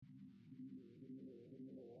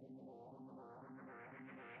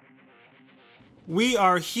We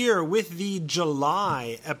are here with the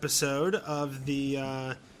July episode of the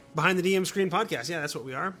Behind the DM Screen podcast. Yeah, that's what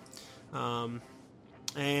we are.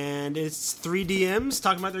 And it's 3 DMs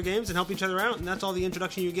talking about their games and helping each other out, and that's all the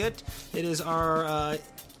introduction you get. It is our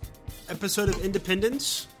episode of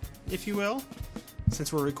Independence, if you will,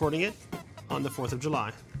 since we're recording it on the 4th of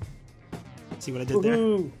July. See what I did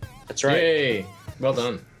there? That's right. Yay. Well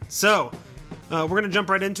done. So, we're going to jump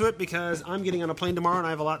right into it because I'm getting on a plane tomorrow and I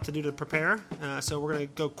have a lot to do to prepare. So we're going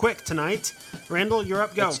to go quick tonight. Randall, you're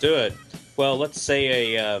up. Go. Let's do it. Well, let's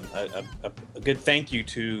say a good thank you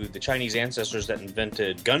to the Chinese ancestors that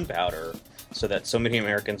invented gunpowder so that so many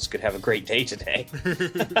Americans could have a great day today.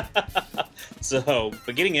 But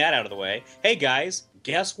getting that out of the way, hey guys,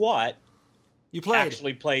 guess what? You played.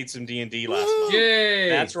 Actually played some D&D last month. Yay!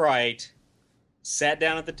 That's right. Sat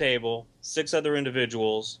down at the table, 6 other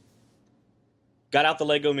individuals, got out the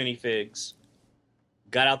Lego minifigs,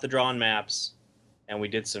 got out the drawn maps, and we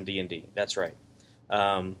did some D&D. That's right.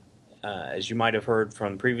 As you might have heard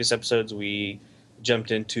from previous episodes, we jumped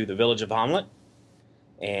into the village of Hamlet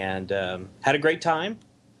and had a great time.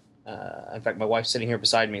 In fact, my wife's sitting here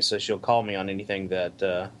beside me, so she'll call me on anything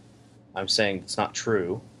that I'm saying that's not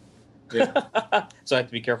true. Yeah. So I have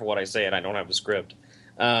to be careful what I say, and I don't have a script.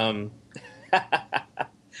 But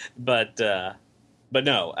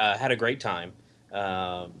no, had a great time.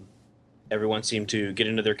 Everyone seemed to get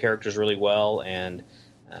into their characters really well, and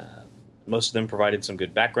most of them provided some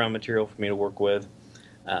good background material for me to work with.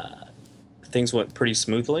 Things went pretty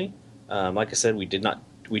smoothly. Like I said, we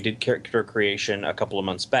did character creation a couple of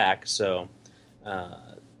months back, so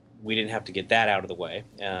we didn't have to get that out of the way.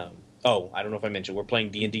 I don't know if I mentioned, we're playing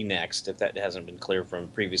D&D next, if that hasn't been clear from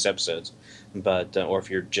previous episodes, but or if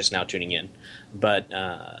you're just now tuning in. But,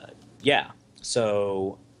 yeah,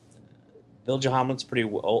 so Village of Hamlet's pretty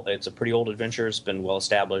old. It's a pretty old adventure. It's been well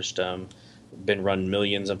established, been run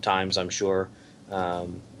millions of times, I'm sure,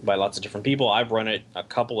 by lots of different people. I've run it a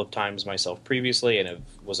couple of times myself previously, and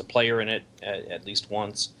was a player in it at least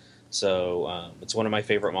once. So it's one of my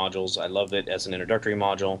favorite modules. I love it as an introductory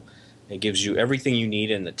module. It gives you everything you need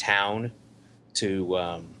in the town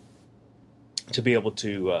to be able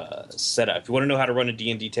to set up. If you want to know how to run a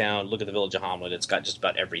D&D town, look at the Village of Hamlet. It's got just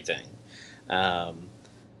about everything.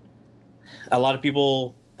 A lot of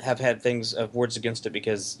people have had words against it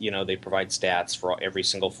because, they provide stats for every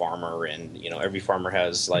single farmer, and, every farmer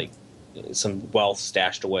has, some wealth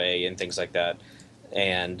stashed away and things like that.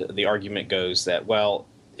 And the argument goes that, well,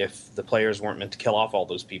 if the players weren't meant to kill off all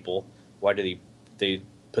those people, why do they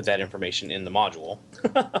put that information in the module?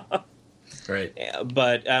 Right.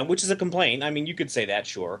 But which is a complaint. I mean, you could say that,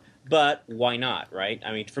 sure, but why not, right?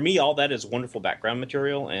 I mean, for me, all that is wonderful background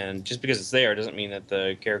material, and just because it's there doesn't mean that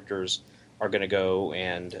the characters are going to go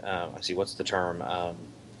and let's see, what's the term?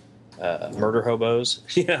 Murder hobos,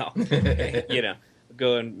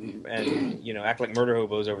 go and act like murder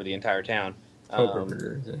hobos over the entire town.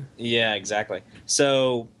 Yeah, exactly.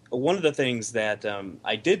 So one of the things that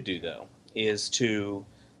I did do, though, is to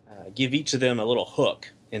give each of them a little hook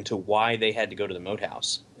into why they had to go to the Moat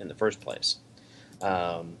House in the first place,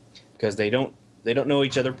 because they don't know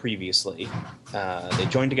each other previously. They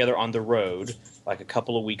joined together on the road like a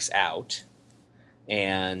couple of weeks out,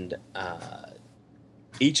 and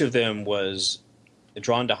each of them was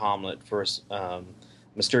drawn to Hamlet for a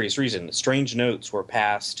mysterious reason. Strange notes were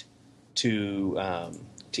passed to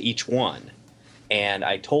each one, and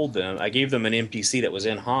I gave them an NPC that was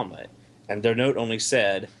in Hamlet, and their note only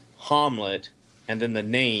said Hamlet and then the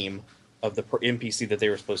name of the NPC that they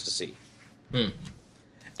were supposed to see.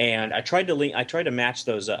 And I tried to match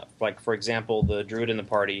those up. Like, for example, the druid in the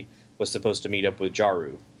party was supposed to meet up with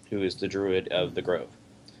Jaru, who is the druid of the Grove.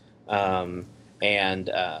 And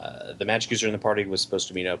the magic user in the party was supposed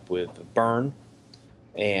to meet up with Burn,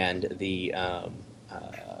 and the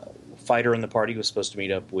fighter in the party was supposed to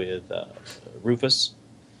meet up with Rufus.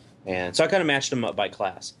 And so I kind of matched them up by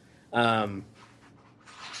class.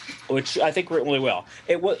 Which I think went really well.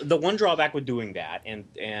 It was the one drawback with doing that,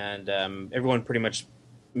 and everyone pretty much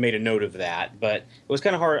made a note of that. But it was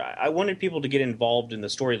kind of hard. I wanted people to get involved in the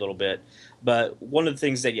story a little bit, but one of the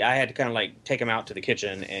things that I had to kind of take them out to the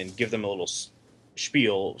kitchen and give them a little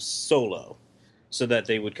spiel solo, so that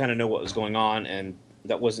they would kind of know what was going on, and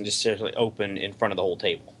that wasn't just necessarily open in front of the whole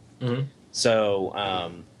table. Mm-hmm.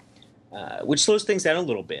 So, which slows things down a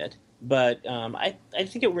little bit. But I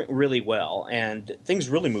think it went really well, and things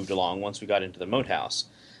really moved along once we got into the Moat House.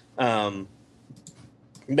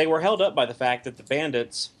 They were held up by the fact that the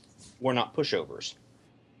bandits were not pushovers.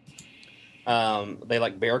 They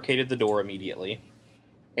barricaded the door immediately,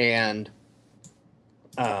 and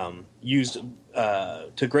used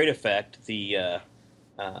to great effect the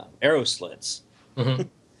arrow slits Mm-hmm.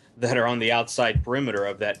 that are on the outside perimeter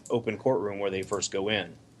of that open courtroom where they first go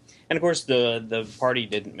in. And of course, the party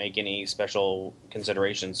didn't make any special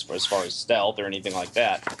considerations for as far as stealth or anything like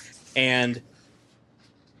that. And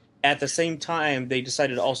at the same time, they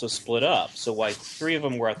decided to also split up. So while three of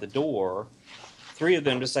them were at the door, three of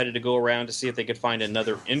them decided to go around to see if they could find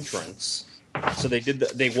another entrance. So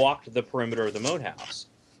they walked the perimeter of the moat house,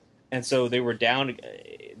 and so they were down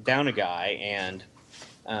a guy, and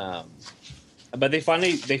but they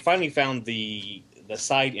finally found the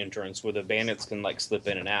side entrance where the bandits can like slip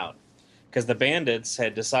in and out, because the bandits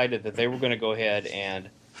had decided that they were going to go ahead and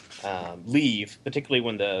leave, particularly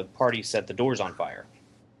when the party set the doors on fire.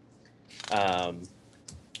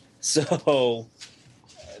 So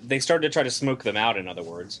they started to try to smoke them out, in other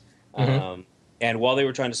words. Mm-hmm. And while they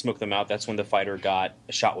were trying to smoke them out, that's when the fighter got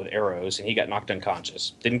shot with arrows, and he got knocked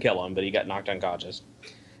unconscious. Didn't kill him, but he got knocked unconscious.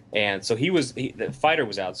 And so the fighter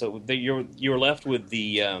was out. So you were left with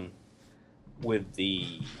the well,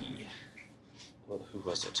 who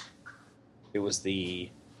was it? It was the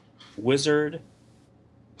wizard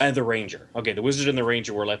and the ranger. Okay, the wizard and the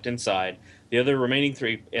ranger were left inside. The other remaining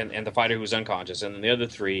three, and the fighter who was unconscious, and then the other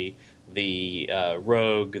three, the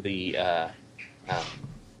rogue, the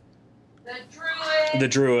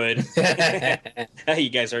druid. You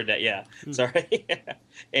guys heard that, yeah. Sorry.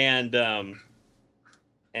 And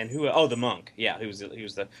who? Oh, the monk. Yeah, he was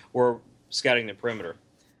the. Were scouting the perimeter.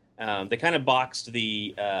 They kind of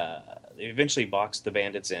they eventually boxed the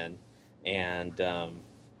bandits in, and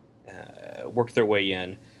worked their way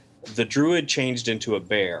in. The druid changed into a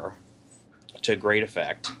bear, to great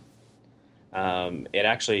effect. It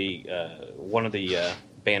actually, one of the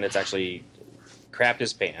bandits actually crapped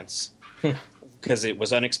his pants because it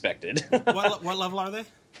was unexpected. What level are they?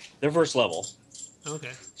 Their first level.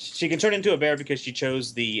 Okay. She can turn into a bear because she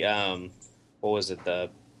chose the what was it,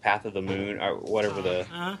 the Path of the Moon or whatever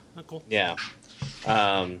cool. Yeah.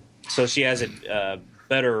 So she has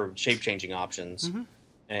better shape changing options, mm-hmm.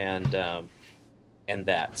 and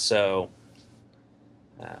that. So,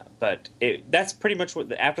 but that's pretty much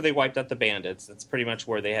what after they wiped out the bandits. That's pretty much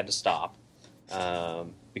where they had to stop,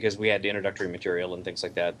 because we had the introductory material and things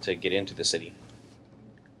like that to get into the city.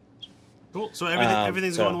 Cool. So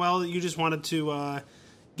everything's going well. You just wanted to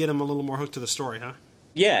get them a little more hooked to the story, huh?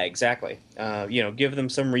 Yeah, exactly. Give them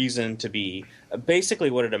some reason to be. Basically,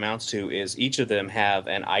 what it amounts to is each of them have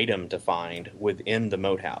an item to find within the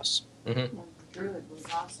moat house. Mm-hmm. Well, the druid was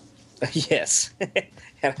awesome. Yes.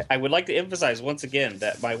 I would like to emphasize once again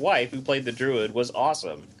that my wife, who played the druid, was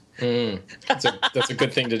awesome. That's a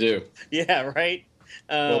good thing to do. Yeah, right?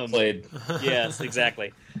 Well played. Yes,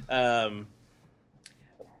 exactly.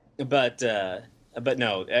 But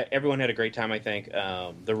no, everyone had a great time, I think.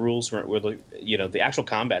 The rules weren't really, the actual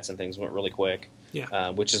combats and things went really quick,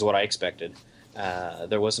 which is what I expected.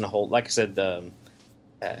 There wasn't a whole, like I said,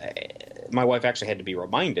 my wife actually had to be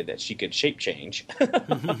reminded that she could shape change.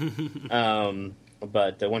 But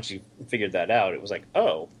once she figured that out, it was like,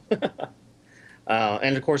 oh.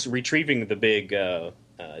 And of course, retrieving the big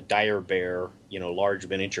dire bear, large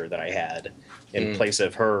miniature that I had in place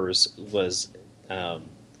of hers was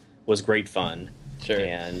great fun. Sure.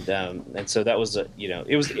 And so that was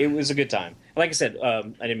it was a good time. Like I said, I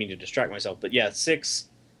didn't mean to distract myself, but yeah,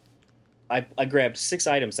 I grabbed 6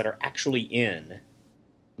 items that are actually in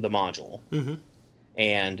the module, mm-hmm.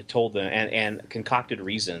 and told them and concocted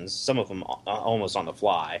reasons, some of them almost on the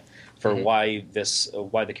fly, for mm-hmm.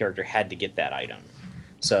 why the character had to get that item.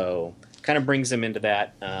 So kind of brings them into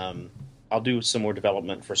that. I'll do some more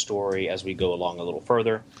development for story as we go along a little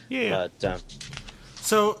further. Yeah. But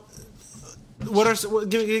so,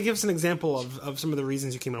 give us an example of some of the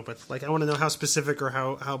reasons you came up with. Like, I want to know how specific or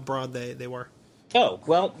how broad they were. Oh,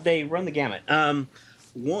 well, they run the gamut.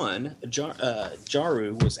 One,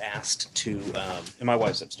 Jaru was asked to, and my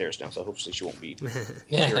wife's upstairs now, so hopefully she won't be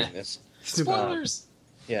hearing this. Spoilers.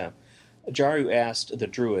 Yeah. Jaru asked the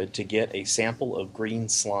druid to get a sample of green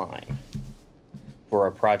slime for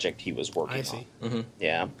a project he was working on. I see. Mm-hmm.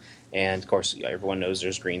 Yeah. And, of course, everyone knows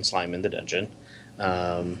there's green slime in the dungeon.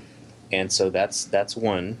 And so that's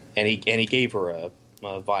one. And he gave her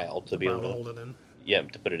a vial to be able to hold it in. Yeah,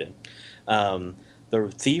 to put it in. The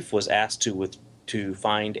thief was asked to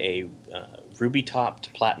find a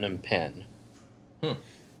ruby-topped platinum pen,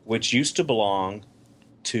 which used to belong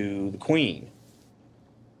to the queen.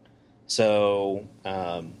 So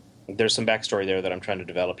there's some backstory there that I'm trying to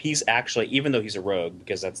develop. He's actually, even though he's a rogue,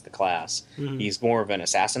 because that's the class, mm-hmm. he's more of an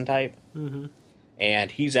assassin type. Mm-hmm.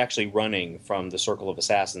 And he's actually running from the Circle of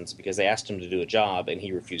Assassins because they asked him to do a job and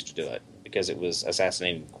he refused to do it because it was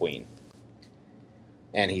assassinating the queen.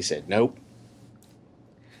 And he said, nope.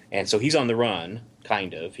 And so he's on the run,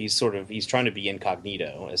 kind of. He's trying to be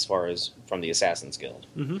incognito as far as from the Assassin's Guild.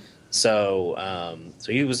 Mm-hmm. So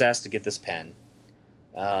he was asked to get this pen.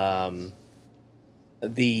 I'm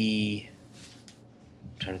trying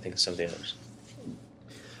to think of some of the others.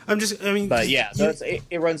 But yeah, so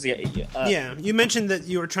it runs the. Yeah, you mentioned that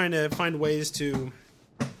you were trying to find ways to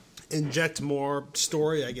inject more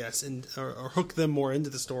story, I guess, or hook them more into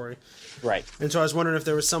the story. Right. And so I was wondering if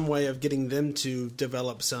there was some way of getting them to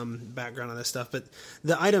develop some background on this stuff. But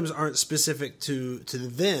the items aren't specific to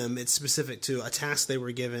them. It's specific to a task they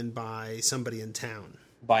were given by somebody in town.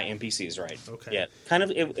 By NPCs, right. Okay. Yeah. Kind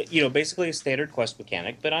of, basically a standard quest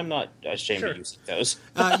mechanic, but I'm not ashamed of using those.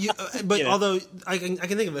 Although I can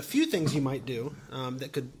think of a few things you might do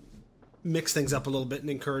that could mix things up a little bit and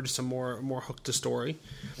encourage some more hook to story.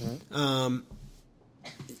 Mm-hmm.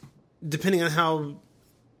 Depending on how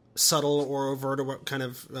subtle or overt or what kind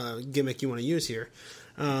of gimmick you want to use here.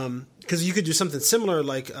 Because you could do something similar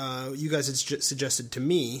like you guys had suggested to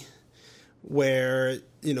me, where,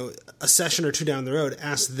 a session or two down the road,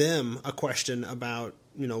 ask them a question about,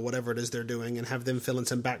 whatever it is they're doing and have them fill in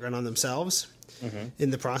some background on themselves in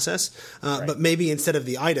the process. Right. But maybe instead of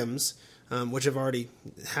the items, which have already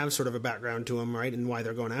have sort of a background to them, right, and why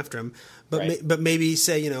they're going after him. But right. But maybe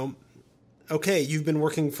say, okay, you've been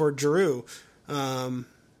working for Giroux.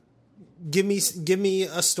 Give me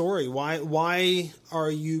a story. Why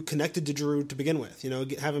are you connected to Giroux to begin with?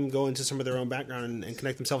 Have them go into some of their own background and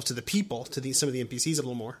connect themselves to the people, to some of the NPCs a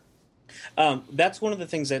little more. That's one of the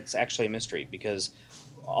things that's actually a mystery, because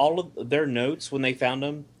all of their notes when they found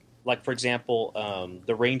them, like for example,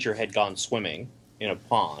 the ranger had gone swimming in a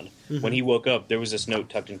pond. Mm-hmm. When he woke up, there was this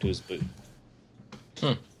note tucked into his boot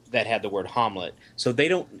that had the word Hamlet. So they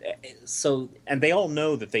don't. And they all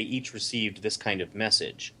know that they each received this kind of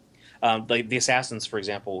message. Like the assassins, for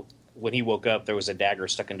example, when he woke up, there was a dagger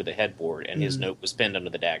stuck into the headboard, and his note was pinned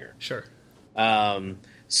under the dagger. Sure.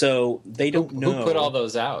 So they don't know. Who put all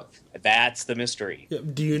those out? That's the mystery. Yeah,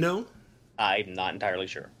 do you know? I'm not entirely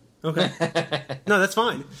sure. Okay. No, that's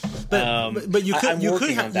fine. But you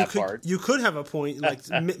could have a point like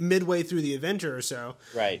midway through the adventure or so.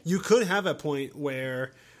 Right. You could have a point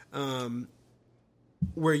where you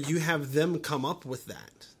have them come up with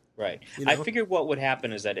that. Right. I figured what would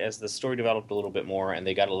happen is that as the story developed a little bit more and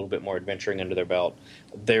they got a little bit more adventuring under their belt,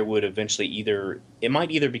 there would eventually it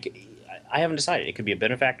might either be, I haven't decided. It could be a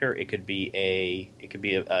benefactor. It could be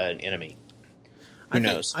an enemy. Who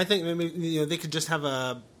knows? I think maybe they could just have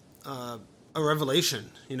a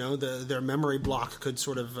revelation. Their memory block could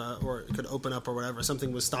sort of or it could open up or whatever.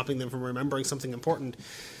 Something was stopping them from remembering something important.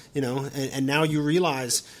 And now you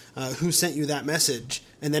realize who sent you that message,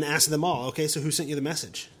 and then ask them all. Okay, so who sent you the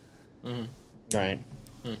message? Mm-hmm. Right.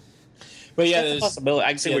 But yeah, there's a possibility. I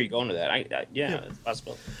can see where you're going to that. It's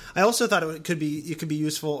possible. I also thought it could be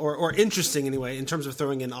useful or interesting anyway in terms of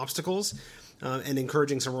throwing in obstacles and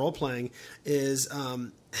encouraging some role playing. Is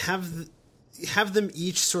have them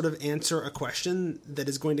each sort of answer a question that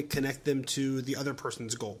is going to connect them to the other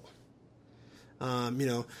person's goal.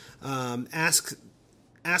 Ask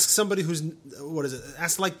somebody who's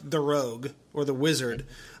ask like the rogue or the wizard.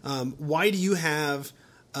 Why do you have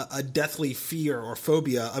a deathly fear or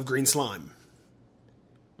phobia of green slime?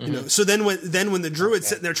 Mm-hmm. So then when the druid's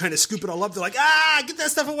sitting there trying to scoop it all up, they're like, get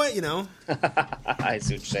that stuff away, I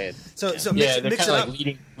see what you're saying. So they're mix kind it of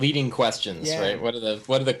like leading questions, right? What are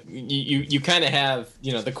the you kind of have,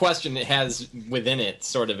 the question it has within it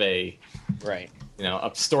sort of a a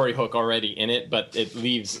story hook already in it, but it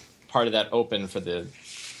leaves part of that open for the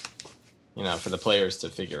players to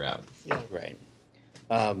figure out. Yeah, right.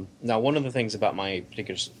 Now, one of the things about my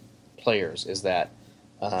particular players is that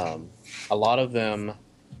a lot of them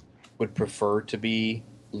would prefer to be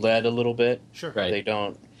led a little bit. Sure. Right.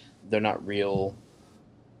 They're not real.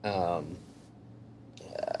 I'm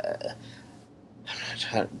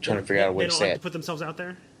trying to figure out a way to say it. They don't like to put themselves out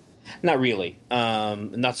there? Not really.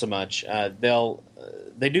 Not so much.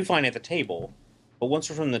 They do fine at the table, but once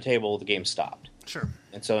we're from the table, the game's stopped. Sure.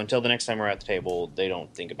 And so until the next time we're at the table, they're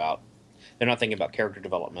not thinking about character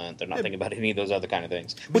development. They're not thinking about any of those other kind of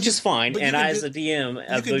things, which is fine. And I, as a DM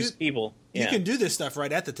of those people, you can do this stuff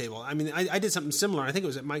right at the table. I mean, I did something similar. I think it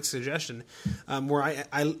was at Mike's suggestion, where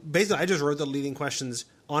I basically just wrote the leading questions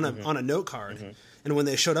on a note card. Mm-hmm. And when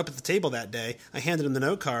they showed up at the table that day, I handed them the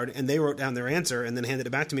note card, and they wrote down their answer, and then handed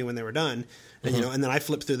it back to me when they were done. And and then I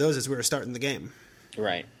flipped through those as we were starting the game.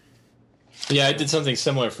 Right. Yeah, I did something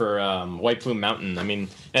similar for White Plume Mountain. I mean,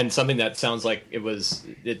 and something that sounds like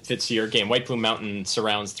it fits to your game. White Plume Mountain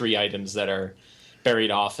surrounds 3 items that are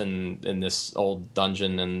buried off in this old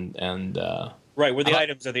dungeon and right, where the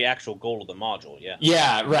items are the actual goal of the module.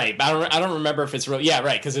 Yeah, right. I don't remember if it's real. Yeah,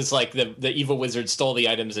 right, because it's like the evil wizard stole the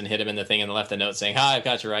items and hid them in the thing and left a note saying, "Hi, I've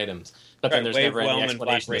got your items." But then there's never any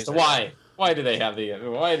explanation as to why. Why do they have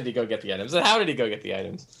why did he go get the items? And how did he go get the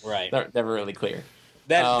items? Right. They're never really clear.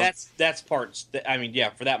 That's parts. I mean, yeah,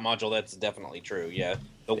 for that module, that's definitely true. Yeah,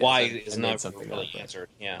 the why is not really answered.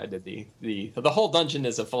 Yeah, I did the whole dungeon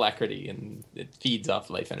is a phylactery and it feeds off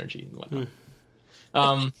life energy and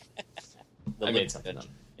whatnot. I made something up.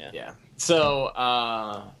 Yeah. So,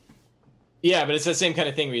 but it's the same kind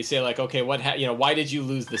of thing where you say like, okay, why did you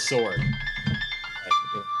lose the sword?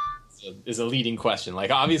 Is a leading question. Like,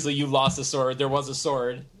 obviously, you lost the sword. There was a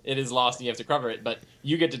sword. It is lost, and you have to cover it. But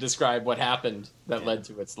you get to describe what happened that led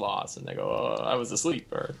to its loss. And they go, "Oh, I was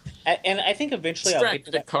asleep." And I think eventually I'll get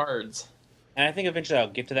to that cards. And I think eventually I'll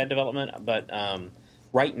get to that development. But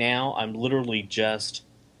right now, I'm literally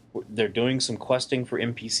they're doing some questing for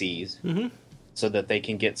NPCs so that they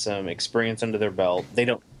can get some experience under their belt.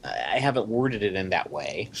 I haven't worded it in that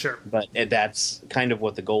way. Sure. But that's kind of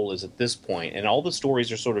what the goal is at this point. And all the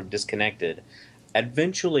stories are sort of disconnected.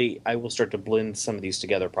 Eventually, I will start to blend some of these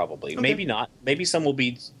together, probably. Okay. Maybe not. Maybe some will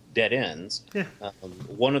be dead ends. Yeah.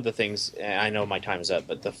 One of the things, I know my time is up,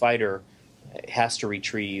 but the fighter has to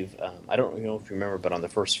retrieve, I don't know if you remember, but on the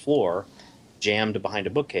first floor, jammed behind a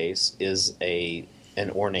bookcase, is an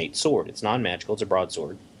ornate sword. It's non-magical. It's a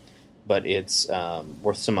broadsword. But it's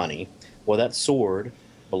worth some money. Well, that sword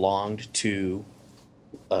belonged to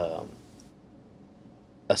a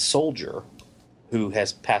soldier who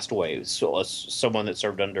has passed away, so someone that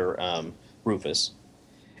served under Rufus.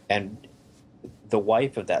 And the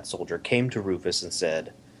wife of that soldier came to Rufus and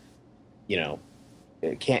said,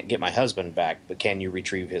 can't get my husband back, but can you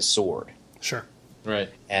retrieve his sword? Sure. Right.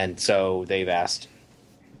 And so they've asked,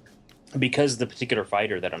 because the particular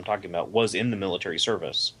fighter that I'm talking about was in the military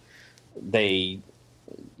service, there's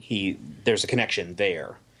a connection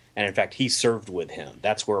there, and in fact he served with him.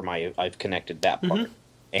 That's where I've connected that part.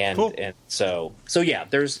 And cool. And so yeah,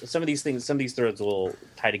 there's some of these threads a little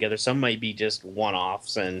tie together. Some might be just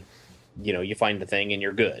one-offs, and you find the thing and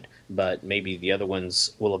you're good, but maybe the other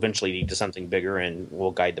ones will eventually lead to something bigger and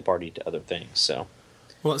will guide the party to other things. So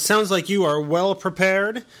well, it sounds like you are well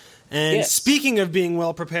prepared, and yes. Speaking of being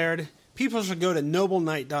well prepared, people should go to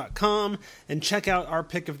nobleknight.com and check out our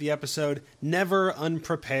pick of the episode, Never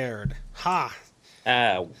Unprepared. Ha!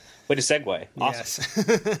 Way to segue. Awesome.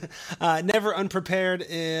 Yes. Never Unprepared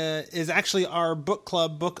is actually our book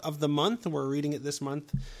club book of the month. We're reading it this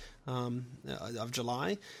month of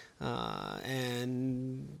July.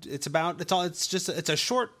 And it's a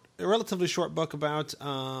relatively short book about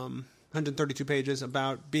 132 pages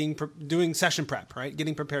about doing session prep, right?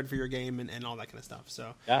 Getting prepared for your game and all that kind of stuff.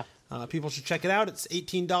 So yeah. People should check it out. It's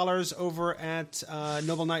 $18 over at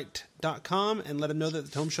nobleknight.com, and let them know that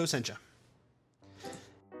the Tome Show sent you.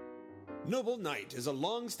 Noble Knight is a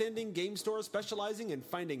long-standing game store specializing in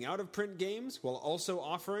finding out-of-print games while also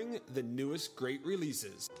offering the newest great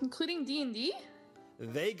releases. Including D&D?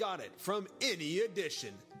 They got it from any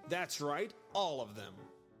edition. That's right, all of them.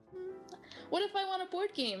 What if I want a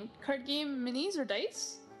board game, card game, minis, or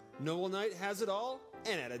dice? Noble Knight has it all,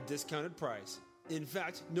 and at a discounted price. In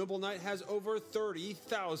fact, Noble Knight has over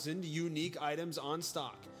 30,000 unique items on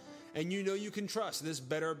stock. And you can trust this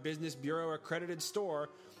Better Business Bureau accredited store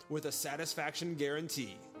with a satisfaction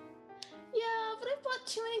guarantee. Yeah, but I've bought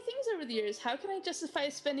too many things over the years. How can I justify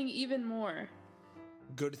spending even more?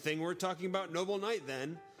 Good thing we're talking about Noble Knight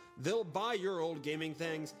then. They'll buy your old gaming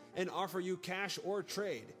things and offer you cash or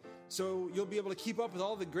trade, so you'll be able to keep up with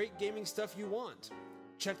all the great gaming stuff you want.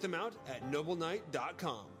 Check them out at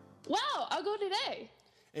nobleknight.com. Wow, I'll go today.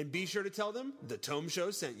 And be sure to tell them the Tome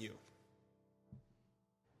Show sent you.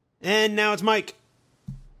 And now it's Mike.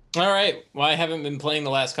 All right. Well, I haven't been playing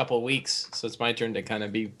the last couple of weeks, so it's my turn to kind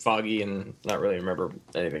of be foggy and not really remember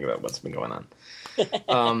anything about what's been going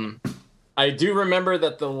on. I do remember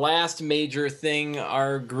that the last major thing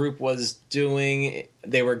our group was doing,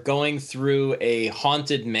 they were going through a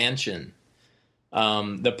haunted mansion.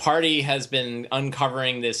 The party has been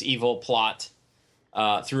uncovering this evil plot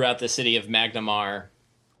throughout the city of Magnamar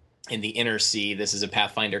in the Inner Sea. This is a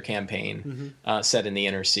Pathfinder campaign set in the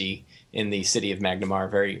Inner Sea in the city of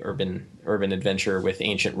Magnamar, very urban adventure with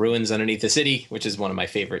ancient ruins underneath the city, which is one of my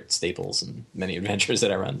favorite staples in many adventures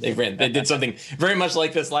that I run. They did something very much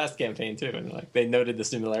like this last campaign too, and they noted the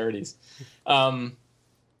similarities.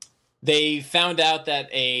 They found out that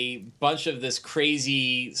a bunch of this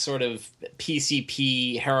crazy sort of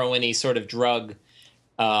PCP heroin-y sort of drug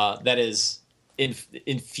that is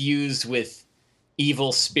infused with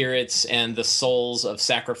evil spirits and the souls of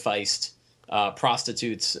sacrificed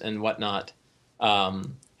prostitutes and whatnot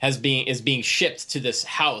is being shipped to this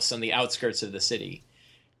house on the outskirts of the city.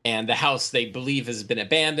 And the house, they believe, has been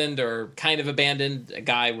abandoned or kind of abandoned. A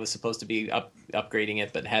guy was supposed to be upgrading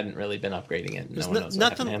it, but hadn't really been upgrading it. No one knows what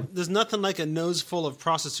happened to him. There's nothing like a nose full of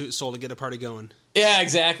prostitute soul to get a party going. Yeah,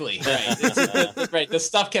 exactly. Right. Right. The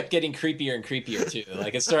stuff kept getting creepier and creepier, too.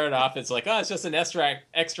 Like, it started off, it's like, oh, it's just an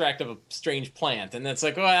extract of a strange plant. And it's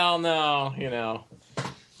like, well, no,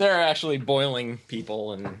 they're actually boiling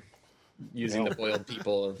people and using the boiled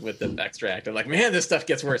people with the extract. I'm like, man, this stuff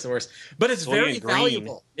gets worse and worse. But it's very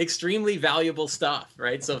valuable, extremely valuable stuff,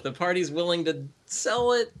 right? So if the party's willing to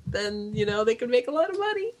sell it, then, they can make a lot of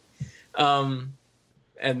money.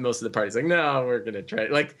 And most of the party's like, no, we're going to try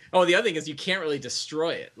it. Like, oh, the other thing is you can't really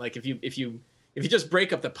destroy it. Like, if you just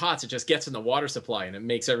break up the pots, it just gets in the water supply and it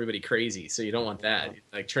makes everybody crazy. So you don't want that.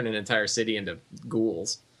 Like, turn an entire city into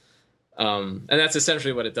ghouls. And that's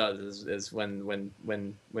essentially what it does is when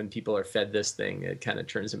people are fed this thing, it kind of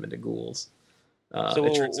turns them into ghouls.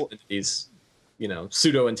 It turns them into these,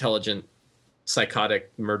 pseudo-intelligent,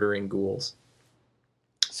 psychotic, murdering ghouls.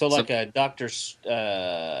 So like a Dr.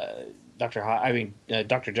 Jekyll,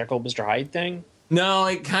 Mr. Hyde thing? No,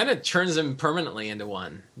 it kind of turns them permanently into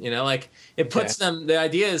one. It puts them. The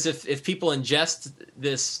idea is if people ingest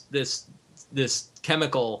this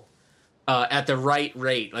chemical at the right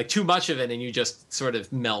rate, like too much of it, and you just sort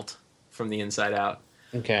of melt from the inside out.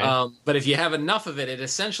 Okay. But if you have enough of it, it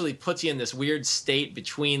essentially puts you in this weird state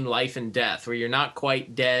between life and death, where you're not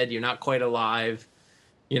quite dead, you're not quite alive,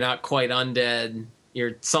 you're not quite undead,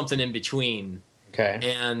 you're something in between. Okay.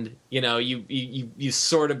 And you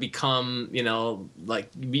sort of become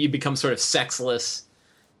you become sort of sexless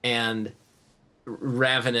and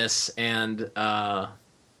ravenous, and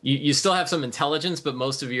you still have some intelligence, but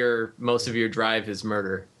most of your drive is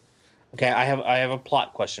murder. Okay, I have a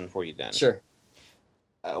plot question for you then. Sure.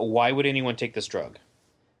 Why would anyone take this drug?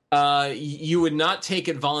 You would not take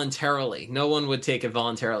it voluntarily. No one would take it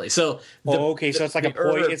voluntarily. So, so it's like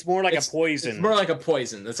it's more like a poison. It's more like a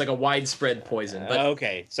poison. It's like a widespread poison. But,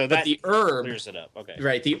 okay, so that the herb clears it up. Okay,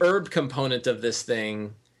 right. The herb component of this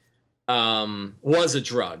thing was a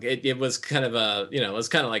drug. It was kind of it was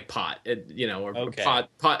kind of like pot.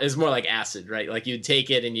 Pot is more like acid, right? Like you'd take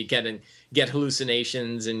it and you'd get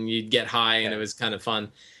hallucinations and you'd get high, and it was kind of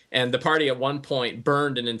fun. And the party at one point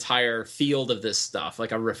burned an entire field of this stuff,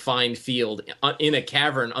 like a refined field in a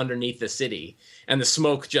cavern underneath the city. And the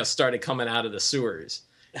smoke just started coming out of the sewers.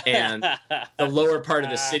 And the lower part of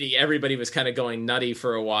the city, everybody was kind of going nutty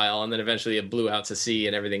for a while. And then eventually it blew out to sea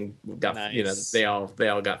and everything got, they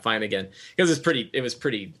all got fine again. Because it was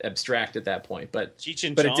pretty abstract at that point. But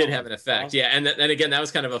it did have an effect. Awesome. Yeah. And again, that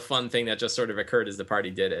was kind of a fun thing that just sort of occurred as the party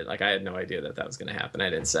did it. Like I had no idea that was going to happen. I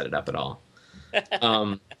didn't set it up at all.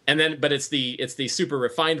 But it's the super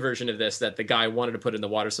refined version of this that the guy wanted to put in the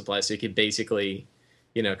water supply so he could basically,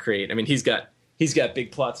 create. I mean, he's got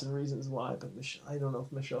big plots and reasons why, but I don't know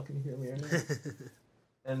if Michelle can hear me or not.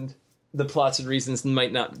 And the plots and reasons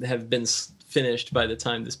might not have been finished by the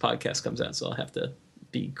time this podcast comes out, so I'll have to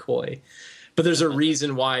be coy. But there's a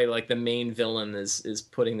reason why, like, the main villain is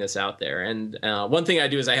putting this out there. And one thing I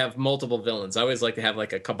do is I have multiple villains. I always like to have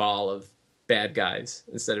like a cabal of bad guys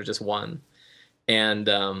instead of just one. And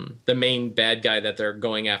the main bad guy that they're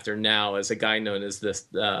going after now is a guy known as this,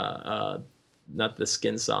 not the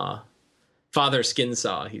Skinsaw, Father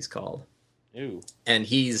Skinsaw, he's called. Ooh. And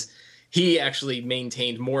he actually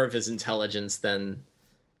maintained more of his intelligence than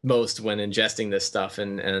most when ingesting this stuff.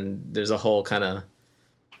 And there's a whole kind of,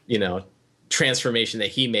 transformation that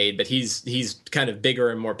he made, but he's kind of bigger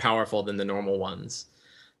and more powerful than the normal ones.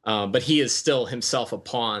 But he is still himself a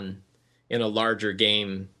pawn in a larger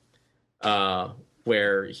game,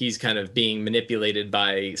 where he's kind of being manipulated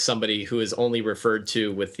by somebody who is only referred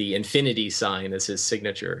to with the infinity sign as his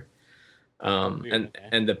signature. And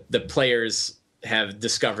the players have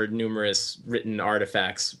discovered numerous written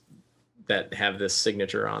artifacts that have this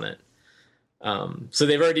signature on it. So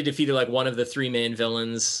they've already defeated like one of the three main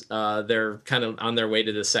villains. They're kind of on their way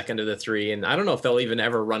to the second of the three, and I don't know if they'll even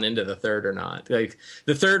ever run into the third or not. Like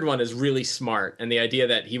the third one is really smart, and the idea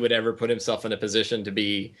that he would ever put himself in a position to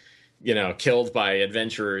be, killed by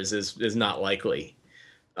adventurers is not likely.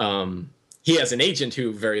 He has an agent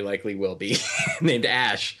who very likely will be named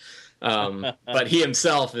Ash. But he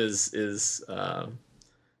himself is he's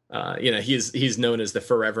known as the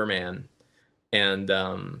Forever Man, and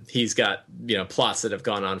he's got plots that have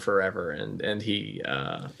gone on forever, and he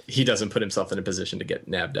doesn't put himself in a position to get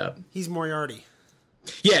nabbed up. He's Moriarty.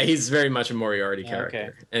 Yeah, he's very much a Moriarty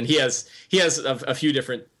character, and he has a few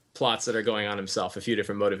different plots that are going on himself, a few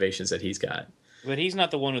different motivations that he's got. But he's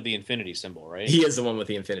not the one with the infinity symbol, right? He is the one with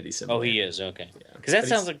the infinity symbol. Oh, he is, okay. Because that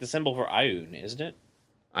sounds like the symbol for Ioun, isn't it?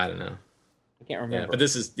 I don't know. I can't remember. Yeah, but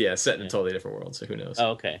this is set in a totally different world, so who knows?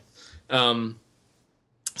 Oh, okay.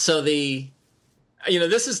 So this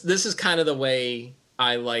is kind of the way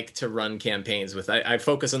I like to run campaigns with. I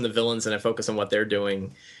focus on the villains and I focus on what they're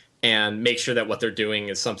doing and make sure that what they're doing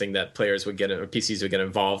is something that players would get or PCs would get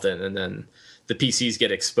involved in, and then the PCs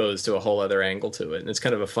get exposed to a whole other angle to it. And it's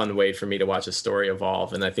kind of a fun way for me to watch a story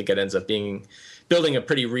evolve, and I think it ends up building a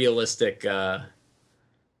pretty realistic a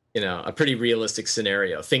pretty realistic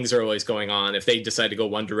scenario. Things are always going on. If they decide to go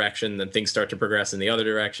one direction, then things start to progress in the other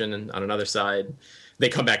direction, and on another side they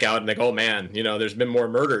come back out and they go, oh man, there's been more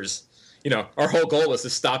murders. Our whole goal was to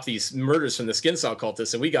stop these murders from the Skin Saw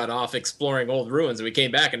cultists, and we got off exploring old ruins, and we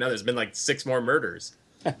came back, and now there's been like 6 more murders.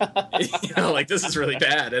 This is really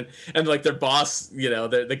bad. And like their boss,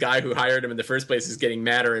 the guy who hired him in the first place is getting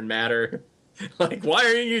madder and madder. Like, why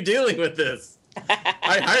are you dealing with this?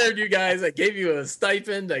 I hired you guys. I gave you a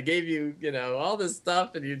stipend. I gave you, all this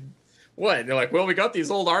stuff, and you... What? And they're like, well, we got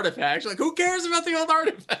these old artifacts. You're like, who cares about the old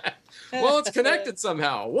artifact? Well, it's connected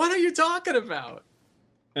somehow. What are you talking about?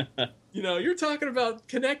 You're talking about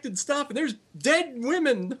connected stuff, and there's dead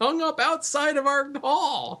women hung up outside of our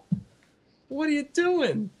hall. What are you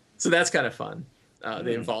doing? So that's kind of fun.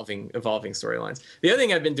 The evolving storylines. The other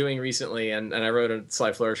thing I've been doing recently, and I wrote a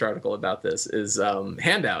Sly Flourish article about this, is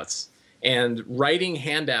handouts. And writing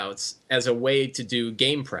handouts as a way to do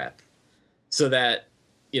game prep. So that,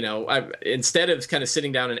 instead of kind of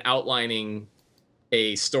sitting down and outlining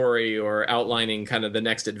a story or outlining kind of the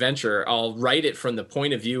next adventure, I'll write it from the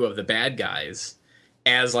point of view of the bad guys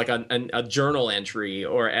as like a journal entry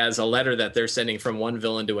or as a letter that they're sending from one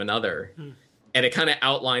villain to another. And it kind of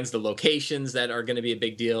outlines the locations that are going to be a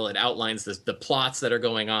big deal. It outlines the plots that are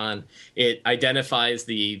going on. It identifies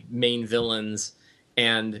the main villains.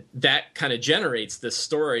 And that kind of generates the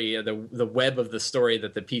story, the web of the story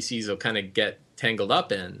that the PCs will kind of get tangled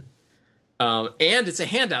up in. And it's a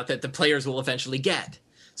handout that the players will eventually get.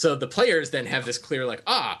 So the players then have this clear, like,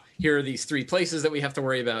 here are these 3 places that we have to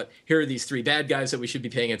worry about. Here are these 3 bad guys that we should be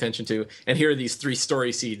paying attention to. And here are these 3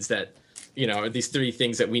 story seeds that, are these 3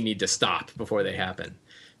 things that we need to stop before they happen.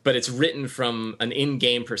 But it's written from an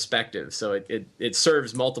in-game perspective. So it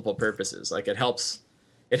serves multiple purposes. Like it helps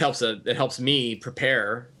me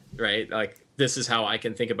prepare, right? Like, this is how I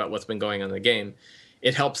can think about what's been going on in the game.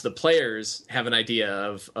 It helps the players have an idea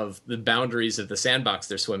of the boundaries of the sandbox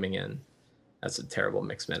they're swimming in. That's a terrible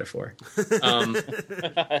mixed metaphor. And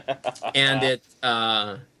it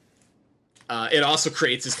also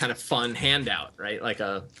creates this kind of fun handout, right? Like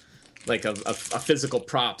a physical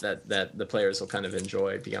prop that the players will kind of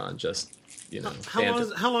enjoy beyond just, How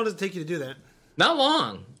long does it take you to do that? Not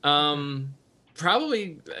long.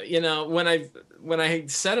 Probably, when I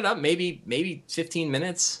set it up, maybe 15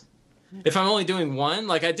 minutes. If I'm only doing one,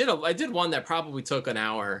 like I did one that probably took an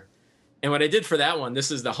hour. And what I did for that one,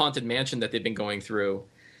 this is the Haunted Mansion that they've been going through.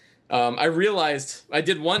 I realized I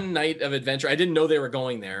did one night of adventure. I didn't know they were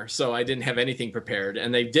going there, so I didn't have anything prepared.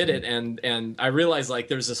 And they did it, and I realized like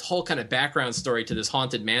there's this whole kind of background story to this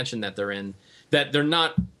Haunted Mansion that they're in that they're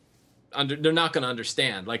not going to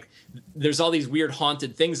understand. Like, there's all these weird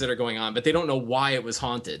haunted things that are going on, but they don't know why it was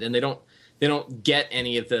haunted, and they don't get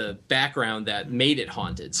any of the background that made it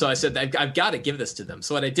haunted. So I said, I've got to give this to them.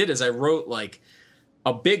 So what I did is I wrote like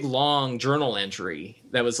a big long journal entry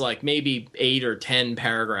that was like maybe 8 or 10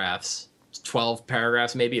 paragraphs, 12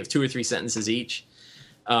 paragraphs maybe, of 2 or 3 sentences each.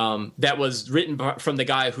 That was written from the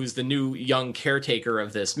guy who's the new young caretaker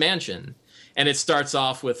of this mansion. And it starts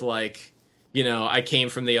off with like, I came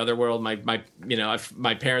from the other world. My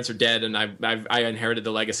parents are dead, and I inherited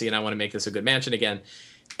the legacy, and I want to make this a good mansion again.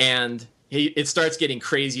 And it starts getting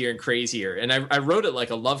crazier and crazier. And I wrote it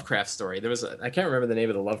like a Lovecraft story. I can't remember the name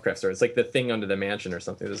of the Lovecraft story. It's like The Thing Under the Mansion or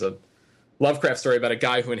something. There's a Lovecraft story about a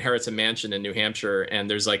guy who inherits a mansion in New Hampshire, and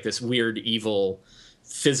there's like this weird, evil,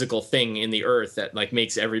 physical thing in the earth that like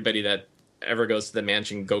makes everybody that ever goes to the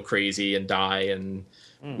mansion go crazy and die, and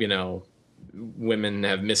women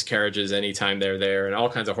have miscarriages anytime they're there, and all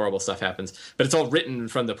kinds of horrible stuff happens. But it's all written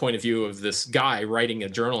from the point of view of this guy writing a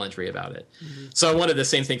journal entry about it. Mm-hmm. So I wanted the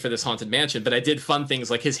same thing for this Haunted Mansion, but I did fun things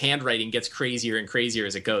like his handwriting gets crazier and crazier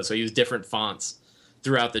as it goes. So I used different fonts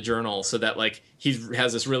throughout the journal so that like he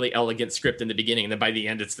has this really elegant script in the beginning, and then by the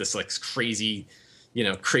end it's this like crazy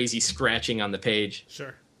scratching on the page.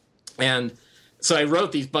 Sure. And so I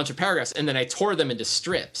wrote these bunch of paragraphs, and then I tore them into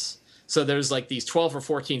strips. So there's like these 12 or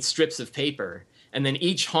 14 strips of paper, and then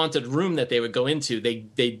each haunted room that they would go into,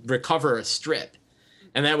 they recover a strip.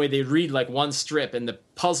 And that way they'd read like one strip and the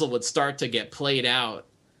puzzle would start to get played out.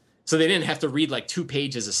 So they didn't have to read like 2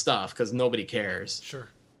 pages of stuff because nobody cares. Sure.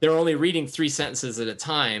 They're only reading 3 sentences at a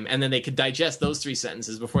time, and then they could digest those 3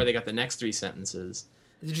 sentences before they got the next 3 sentences.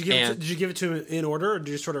 Did you give it to him in order, or did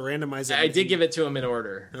you sort of randomize it? I did give it to him in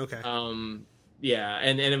order. Okay. Yeah,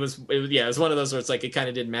 and it was one of those where it's like it kind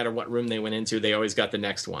of didn't matter what room they went into, they always got the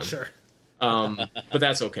next one. Sure. But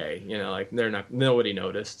that's okay, like nobody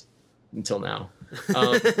noticed until now.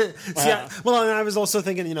 Well, and I was also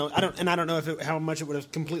thinking, I don't know how much it would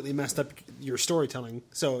have completely messed up your storytelling.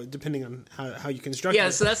 So depending on how you construct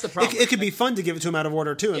it. So that's the problem. It could be fun to give it to him out of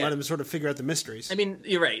order too, and let him sort of figure out the mysteries. I mean,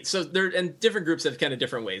 you're right. So and different groups have kind of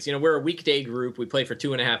different ways. We're a weekday group. We play for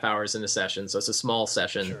 2.5 hours in a session, so it's a small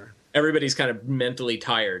session. Sure. Everybody's kind of mentally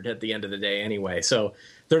tired at the end of the day anyway, so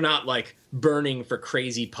they're not like burning for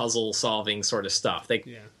crazy puzzle solving sort of stuff. They're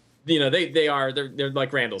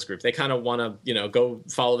like Randall's group. They kind of want to, go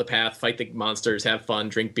follow the path, fight the monsters, have fun,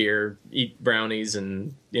 drink beer, eat brownies,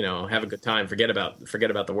 and have a good time. Forget about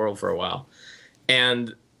the world for a while.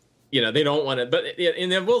 And they don't want to, but and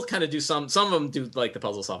they will kind of do some of them do like the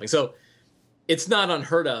puzzle solving. So it's not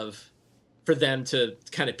unheard of for them to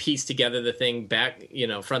kind of piece together the thing back,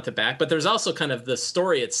 front to back. But there's also kind of the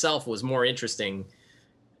story itself was more interesting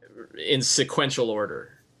in sequential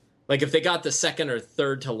order. Like if they got the second or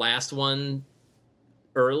third to last one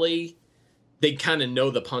early, they'd kind of know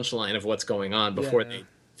the punchline of what's going on before they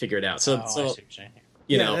figure it out. So that's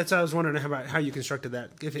what I was wondering about how you constructed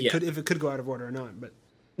that. If it could go out of order or not, but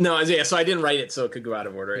no, so I didn't write it so it could go out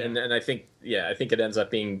of order, and I think it ends up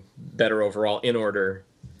being better overall in order,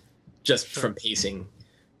 just from pacing.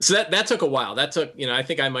 So that took a while. That took I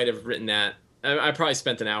think I might have written that. I probably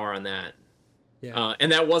spent an hour on that. Yeah.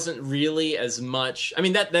 And that wasn't really as much. I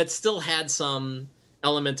mean, that still had some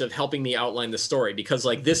element of helping me outline the story because,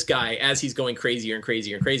 like, this guy, as he's going crazier and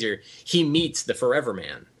crazier and crazier, he meets the Forever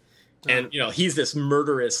Man, and he's this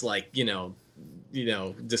murderous, like,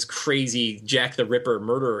 this crazy Jack the Ripper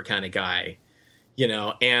murderer kind of guy,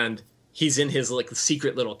 and he's in his like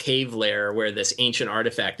secret little cave lair where this ancient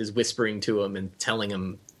artifact is whispering to him and telling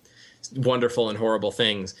him wonderful and horrible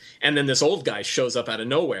things. And then this old guy shows up out of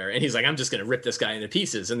nowhere and he's like, I'm just going to rip this guy into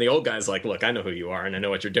pieces. And the old guy's like, look, I know who you are and I know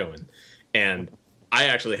what you're doing. And I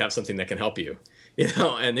actually have something that can help you,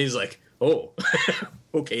 and he's like, oh,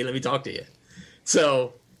 okay, let me talk to you.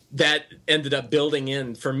 So that ended up building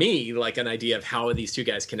in for me, like an idea of how are these two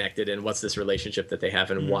guys connected and what's this relationship that they have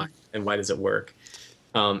and why does it work?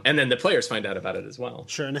 And then the players find out about it as well.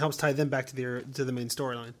 Sure. And it helps tie them back to the main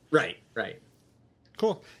storyline. Right.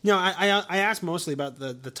 Cool. I asked mostly about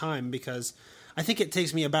the time because I think it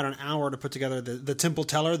takes me about an hour to put together the Temple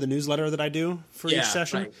Teller, the newsletter that I do for each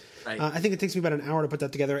session. Right. I think it takes me about an hour to put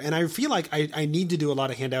that together, and I feel like I need to do a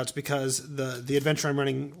lot of handouts because the adventure I'm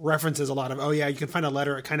running references a lot of, you can find a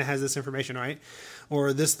letter, it kind of has this information, right?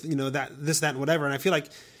 Or this, that, and whatever, and I feel like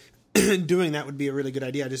doing that would be a really good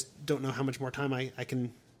idea. I just don't know how much more time I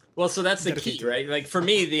can. Well, so that's the key, right? Like for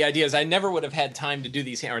me, the idea is I never would have had time to do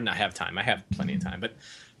these, or not have time. I have plenty of time, but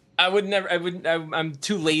I'm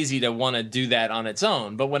too lazy to want to do that on its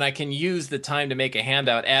own. But when I can use the time to make a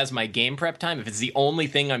handout as my game prep time, if it's the only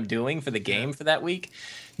thing I'm doing for the game for that week,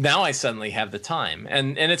 now I suddenly have the time.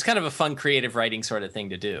 And it's kind of a fun creative writing sort of thing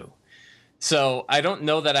to do. So I don't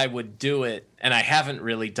know that I would do it, and I haven't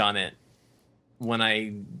really done it when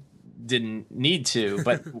I didn't need to,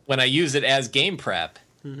 but when I use it as game prep,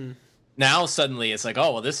 now suddenly it's like,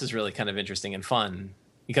 oh, well, this is really kind of interesting and fun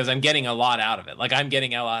because I'm getting a lot out of it. Like I'm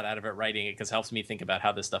getting a lot out of it writing it because it helps me think about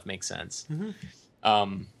how this stuff makes sense. And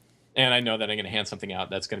I know that I'm going to hand something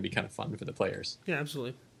out that's going to be kind of fun for the players. Yeah,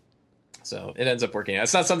 absolutely. So it ends up working out.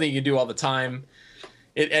 It's not something you do all the time.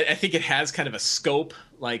 I think it has kind of a scope.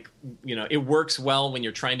 Like, it works well when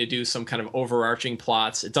you're trying to do some kind of overarching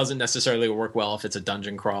plots. It doesn't necessarily work well if it's a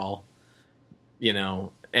dungeon crawl,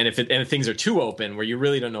 and if things are too open where you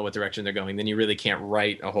really don't know what direction they're going, then you really can't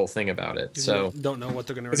write a whole thing about it. So you don't know what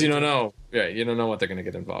they're going to. Because you don't know, you don't know what they're going to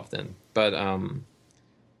get involved in. But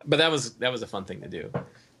that was a fun thing to do.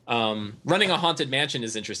 Running a haunted mansion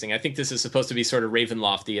is interesting. I think this is supposed to be sort of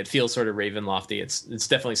Ravenlofty. It feels sort of Ravenlofty. It's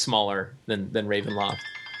definitely smaller than Ravenloft.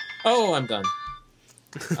 Oh, I'm done.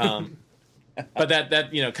 But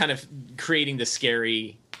that kind of creating the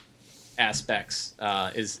scary aspects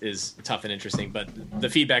is tough and interesting. But the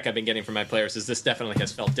feedback I've been getting from my players is this definitely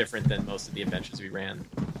has felt different than most of the adventures we ran.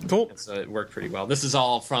 Cool. And so it worked pretty well. This is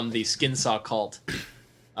all from the Skinsaw Cult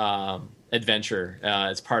adventure.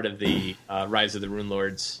 It's part of the Rise of the Rune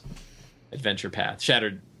Lords adventure path. Rise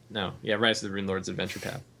of the Rune Lords adventure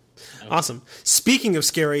path. Awesome. Speaking of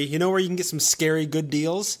scary, where you can get some scary good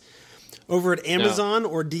deals? over at Amazon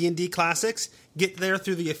or D&D Classics. Get there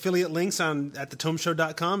through the affiliate links at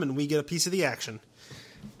thetomeshow.com, and we get a piece of the action.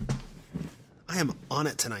 I am on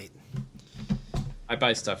it tonight. I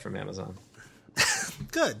buy stuff from Amazon.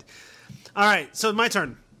 Good. All right, so my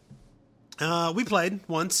turn. We played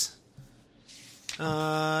once.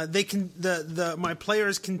 My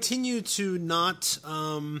players continue to not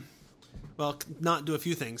do a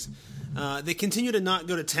few things. They continue to not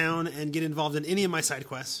go to town and get involved in any of my side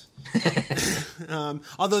quests.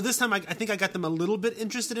 Although this time I think I got them a little bit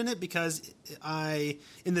interested in it because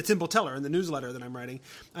in the Temple Teller, in the newsletter that I'm writing,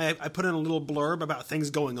 I put in a little blurb about things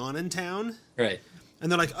going on in town. Right.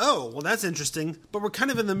 And they're like, oh, well, that's interesting, but we're kind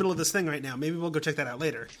of in the middle of this thing right now. Maybe we'll go check that out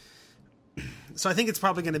later. So I think it's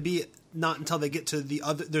probably going to be not until they get to the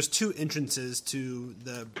other... There's 2 entrances to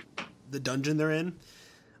the dungeon they're in.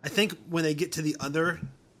 I think when they get to the other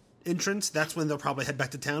entrance, that's when they'll probably head back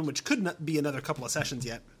to town, which could not be another couple of sessions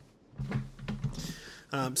yet.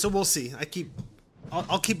 So we'll see.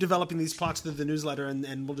 I'll keep developing these plots through the newsletter,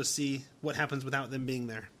 and we'll just see what happens without them being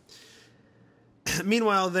there.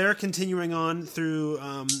 Meanwhile, they're continuing on through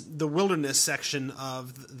the wilderness section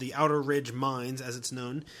of the Outer Ridge Mines, as it's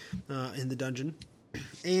known, in the dungeon.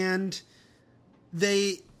 And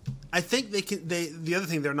the other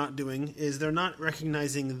thing they're not doing is they're not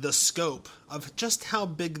recognizing the scope of just how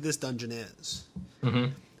big this dungeon is.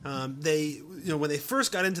 Mm-hmm. When they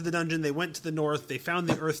first got into the dungeon, they went to the north, they found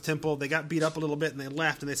the Earth Temple, they got beat up a little bit, and they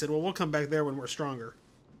left, and they said, well, we'll come back there when we're stronger.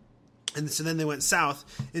 And so then they went south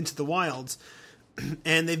into the wilds.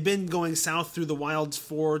 And they've been going south through the wilds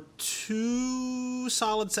for 2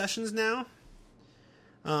 solid sessions now,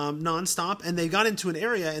 nonstop. And they got into an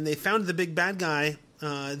area and they found the big bad guy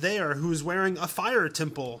there who's wearing a fire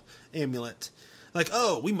temple amulet. Like,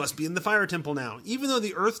 oh, we must be in the fire temple now. Even though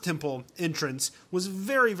the Earth Temple entrance was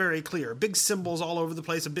very, very clear. Big symbols all over the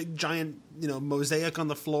place, a big giant, mosaic on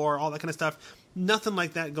the floor, all that kind of stuff. Nothing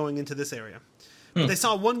like that going into this area. But they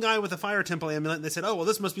saw one guy with a fire temple amulet, and they said, oh, well,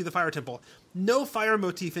 this must be the fire temple. No fire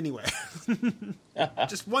motif anywhere.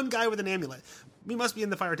 Just one guy with an amulet. We must be in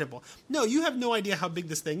the fire temple. No, you have no idea how big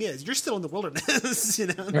this thing is. You're still in the wilderness,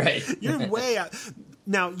 Right. You're way out.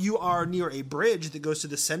 Now, you are near a bridge that goes to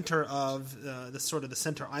the center of the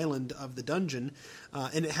center island of the dungeon,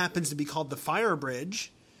 and it happens to be called the Fire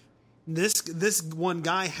Bridge. This one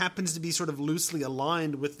guy happens to be sort of loosely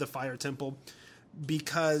aligned with the fire temple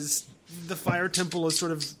because the fire temple is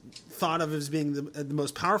sort of thought of as being the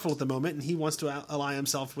most powerful at the moment, and he wants to ally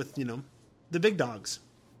himself with, the big dogs.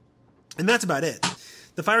 And that's about it.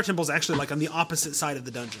 The fire temple is actually like on the opposite side of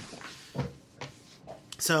the dungeon.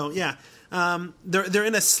 So, yeah. They're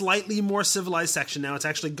in a slightly more civilized section now. It's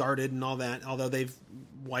actually guarded and all that, although they've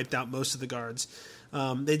wiped out most of the guards.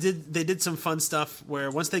 They did some fun stuff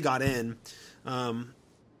where once they got in,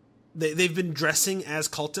 they've been dressing as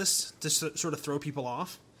cultists to sort of throw people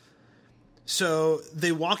off. So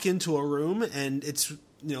they walk into a room and it's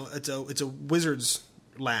a wizard's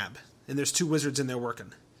lab, and there's 2 wizards in there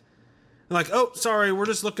working. They're like, oh, sorry, we're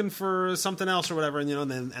just looking for something else or whatever,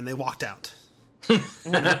 and they walked out.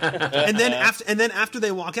 and then after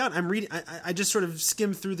they walk out, I'm reading. I just sort of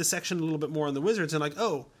skim through the section a little bit more on the wizards, and like,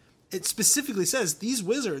 oh, it specifically says these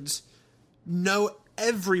wizards know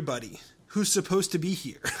everybody who's supposed to be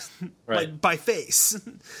here, right. Like by face.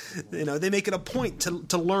 They make it a point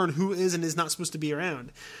to learn who is and is not supposed to be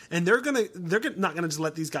around, and they're not gonna just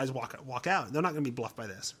let these guys walk out. They're not gonna be bluffed by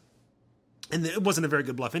this, and it wasn't a very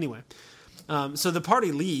good bluff anyway. So the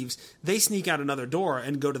party leaves. They sneak out another door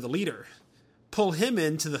and go to the leader, pull him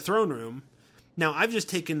into the throne room. Now I've just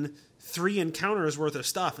taken 3 encounters worth of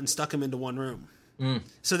stuff and stuck him into one room.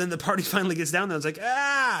 So then the party finally gets down there and it's like,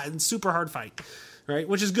 and super hard fight. Right,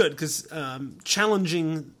 which is good because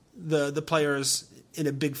challenging the players in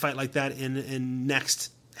a big fight like that in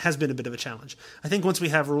Next has been a bit of a challenge. I think once we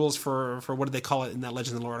have rules for what do they call it in that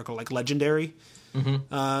Legends of Lore article, like legendary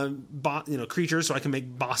creatures, so I can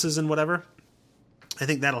make bosses and whatever. I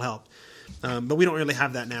think that'll help. But we don't really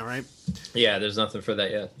have that now, right? Yeah, there's nothing for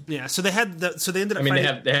that yet. Yeah, so they had they ended up.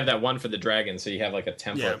 They have that one for the dragon, so you have like a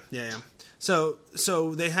template. Yeah. So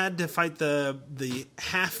they had to fight the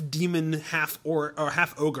half demon, half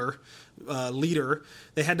ogre leader.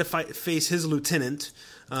 They had to face his lieutenant.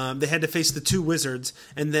 They had to face the 2 wizards,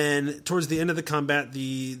 and then towards the end of the combat,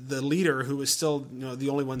 the leader, who was still the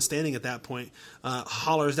only one standing at that point,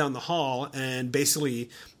 hollers down the hall, and basically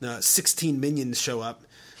 16 minions show up.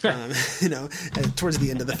 Towards the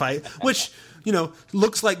end of the fight, which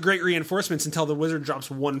looks like great reinforcements until the wizard drops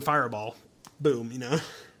 1 fireball. Boom,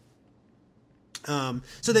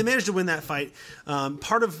 So they managed to win that fight.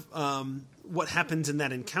 Part of what happens in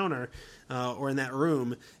that encounter or in that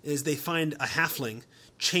room is they find a halfling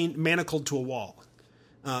manacled to a wall,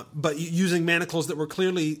 but using manacles that were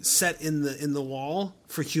clearly set in the wall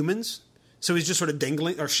for humans. So he's just sort of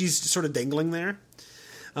dangling, or she's sort of dangling there.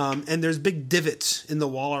 And there's big divots in the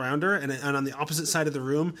wall around her, and on the opposite side of the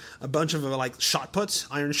room, a bunch of like shot puts,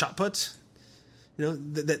 iron shot puts. You know,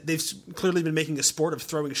 that they've clearly been making a sport of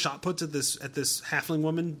throwing shot puts at this halfling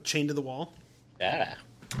woman chained to the wall. Yeah.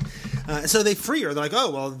 So they free her. They're like,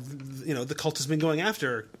 oh well, you know, the cult has been going after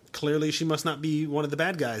her. Clearly, she must not be one of the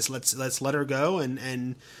bad guys. Let's let her go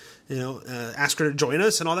and you know, ask her to join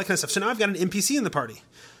us and all that kind of stuff. So now I've got an NPC in the party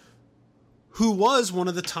who was one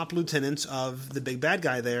of the top lieutenants of the big bad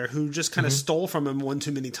guy there, who just kind of stole from him one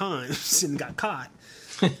too many times and got caught.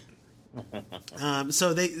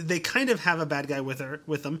 So they kind of have a bad guy with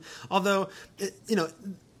them, although you know,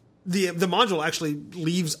 the module actually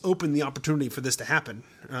leaves open the opportunity for this to happen.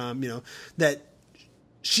 You know, that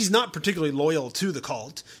she's not particularly loyal to the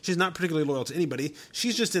cult. She's not particularly loyal to anybody.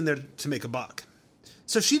 She's just in there to make a buck.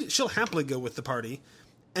 So she'll happily go with the party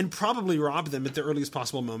and probably rob them at the earliest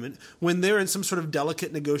possible moment. When they're in some sort of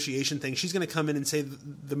delicate negotiation thing, she's going to come in and say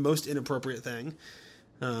the most inappropriate thing.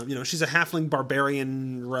 You know, she's a halfling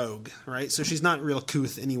barbarian rogue, right? So she's not real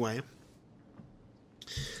couth anyway.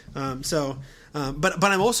 But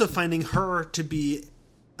I'm also finding her to be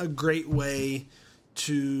a great way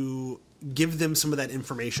to give them some of that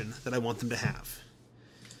information that I want them to have.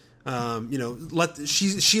 You know,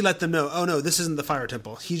 she let them know, oh no, this isn't the Fire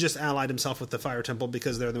Temple. He just allied himself with the Fire Temple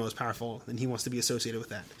because they're the most powerful, and he wants to be associated with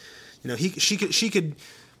that. You know, she could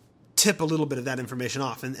tip a little bit of that information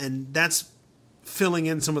off, and that's filling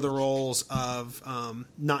in some of the roles of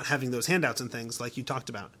not having those handouts and things like you talked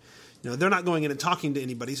about. You know, they're not going in and talking to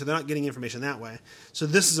anybody, so they're not getting information that way. So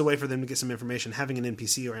this is a way for them to get some information, having an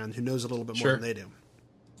NPC around who knows a little bit more than they do.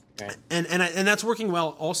 Okay. And that's working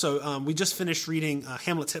well also. We just finished reading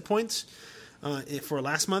Hamlet's Hit Points for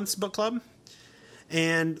last month's book club.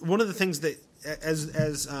 And one of the things that,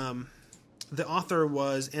 as the author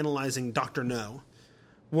was analyzing Dr. No,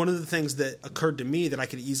 one of the things that occurred to me that I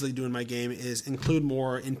could easily do in my game is include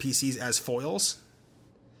more NPCs as foils.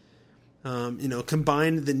 You know,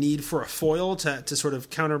 combine the need for a foil to sort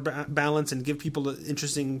of counterbalance and give people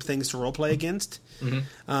interesting things to roleplay against,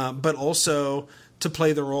 but also to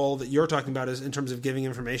play the role that you're talking about is in terms of giving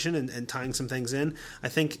information and tying some things in. I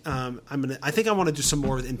think I want to do some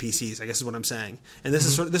more with NPCs, I guess is what I'm saying. And this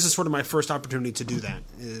is sort of my first opportunity to do that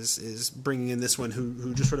is bringing in this one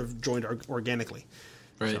who just sort of joined organically.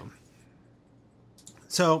 Right.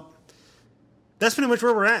 So that's pretty much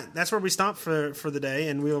where we're at. That's where we stopped for the day,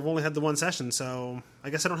 and we've only had the one session, so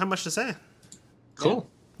I guess I don't have much to say. Cool.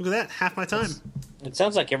 Look at that, half my time. It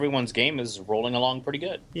sounds like everyone's game is rolling along pretty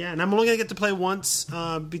good. Yeah, and I'm only going to get to play once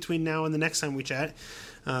between now and the next time we chat,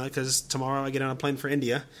 because tomorrow I get on a plane for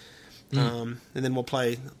India, and then we'll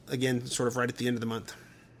play again sort of right at the end of the month.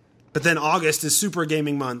 But then August is Super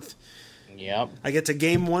Gaming Month. Yep. I get to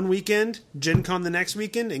game one weekend, Gen Con the next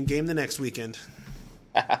weekend, and game the next weekend.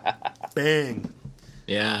 Bang.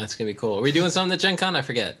 Yeah, that's going to be cool. Are we doing something at Gen Con? I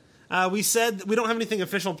forget. We said we don't have anything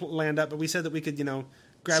official planned up, but we said that we could, you know,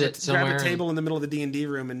 grab a table in the middle of the D&D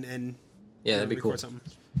room and yeah, that'd be cool. Something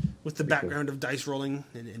with the background of dice rolling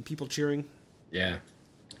and people cheering. Yeah.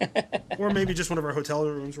 Or maybe just one of our hotel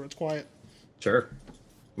rooms where it's quiet. Sure.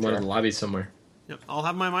 One of the lobbies somewhere. Yep. I'll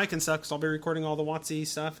have my mic and stuff because I'll be recording all the WotC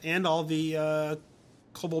stuff and all the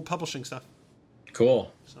Kobold Publishing stuff.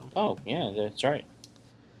 Cool. So. Oh, yeah, that's right.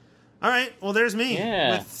 All right. Well, there's me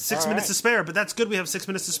with 6 minutes to spare. But that's good. We have 6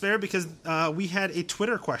 minutes to spare because we had a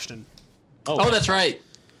Twitter question. Oh, that's right.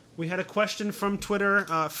 We had a question from Twitter.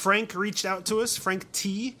 Frank reached out to us, Frank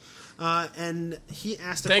T, and he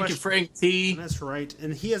asked a question. Thank you, Frank T. That's right.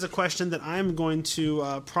 And he has a question that I'm going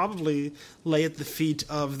to probably lay at the feet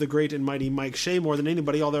of the great and mighty Mike Shea more than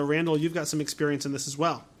anybody, although, Randall, you've got some experience in this as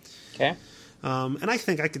well. Okay. And I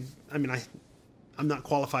think I could, I'm not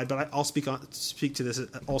qualified, but I'll speak to this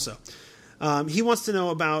also. He wants to know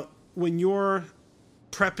about when you're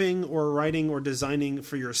prepping or writing or designing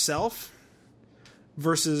for yourself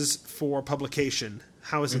versus for publication.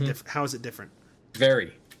 How is it How is it different?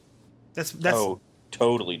 Very. That's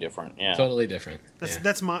totally different. Yeah, totally different.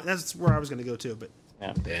 That's where I was going to go to, but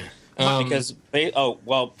yeah. Because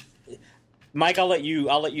Mike, I'll let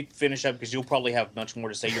you finish up because you'll probably have much more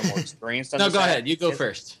to say. You're more experienced on No, this. go ahead. You go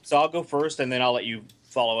first. So I'll go first, and then I'll let you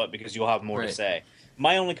follow up because you'll have more to say.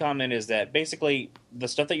 My only comment is that basically the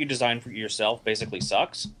stuff that you design for yourself basically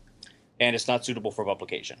sucks, and it's not suitable for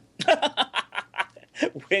publication.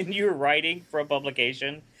 When you're writing for a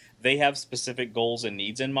publication, they have specific goals and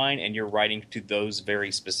needs in mind, and you're writing to those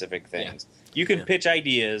very specific things. Yeah. You can pitch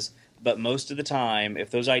ideas, but most of the time, if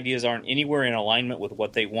those ideas aren't anywhere in alignment with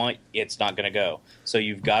what they want, it's not going to go. So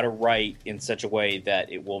you've got to write in such a way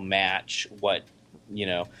that it will match what,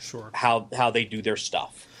 how they do their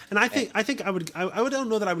stuff. And I think I don't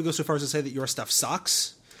know that I would go so far as to say that your stuff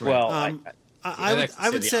sucks. Well, I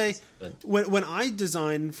would say when I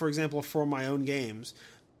design, for example, for my own games,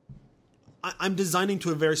 I'm designing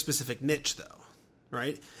to a very specific niche, though,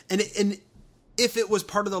 right? And if it was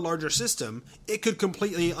part of the larger system, it could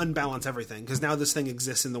completely unbalance everything because now this thing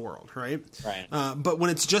exists in the world, right? Right. But when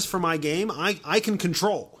it's just for my game, I can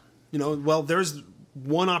control. There's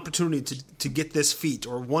one opportunity to get this feat,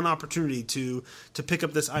 or one opportunity to pick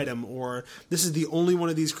up this item, or this is the only one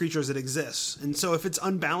of these creatures that exists. And so if it's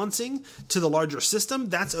unbalancing to the larger system,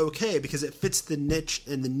 that's okay because it fits the niche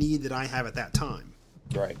and the need that I have at that time.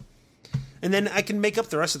 Right. And then I can make up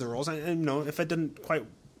the rest of the rules. And if it didn't quite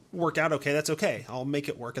work out okay, that's okay. I'll make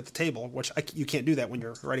it work at the table, which you can't do that when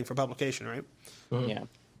you're writing for publication, right? Mm-hmm. Yeah,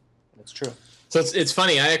 that's true. So it's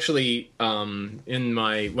funny. I actually, when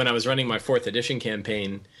I was running my 4th edition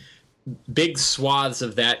campaign, big swaths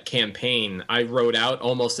of that campaign I wrote out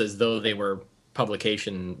almost as though they were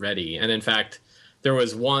publication ready. And in fact, there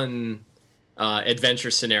was one adventure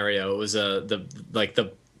scenario. It was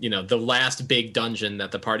the last big dungeon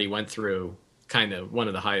that the party went through, kind of one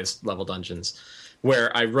of the highest level dungeons,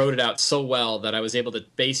 where I wrote it out so well that I was able to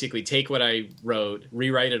basically take what I wrote,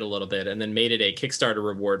 rewrite it a little bit, and then made it a Kickstarter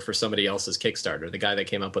reward for somebody else's Kickstarter. The guy that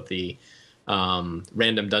came up with the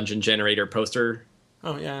random dungeon generator poster.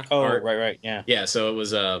 Oh yeah. Oh right, yeah. Yeah, so it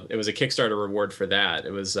was a Kickstarter reward for that.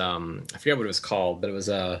 It was I forget what it was called, but it was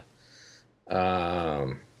a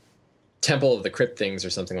Temple of the Crypt Things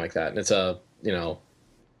or something like that. And it's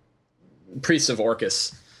Priests of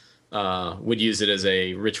Orcus would use it as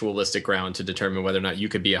a ritualistic ground to determine whether or not you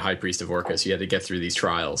could be a high priest of Orcus. You had to get through these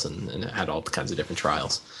trials, and it had all kinds of different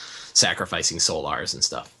trials, sacrificing solars and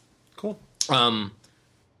stuff. Cool.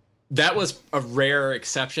 That was a rare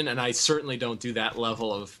exception, and I certainly don't do that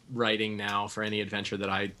level of writing now for any adventure that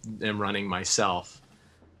I am running myself.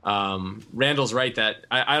 Randall's right that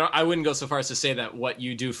I wouldn't go so far as to say that what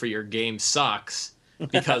you do for your game sucks,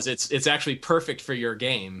 because it's actually perfect for your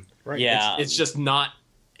game. Right. Yeah. It's just not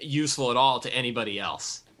useful at all to anybody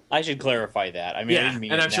else. I should clarify that. I mean, I didn't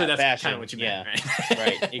mean and I'm in sure that that's fashion. kind of what you meant. Yeah,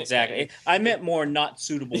 right, exactly. I meant more not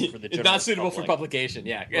suitable for the general not suitable public. for publication.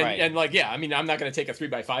 Yeah, right. And I mean, I'm not going to take a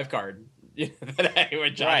 3x5 card that I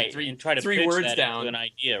would jot right. three, and try to three pitch words that down. into an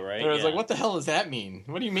idea, right? And I was like, what the hell does that mean?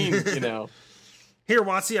 What do you mean? Here,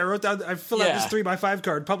 Watsy, I filled out this 3x5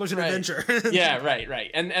 card. Publish an adventure. Yeah,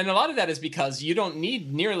 right. And a lot of that is because you don't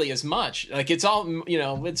need nearly as much. Like it's all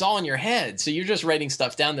it's all in your head. So you're just writing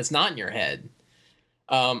stuff down that's not in your head.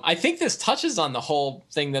 I think this touches on the whole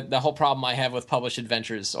problem I have with published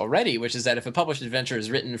adventures already, which is that if a published adventure is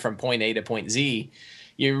written from point A to point Z,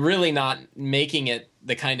 you're really not making it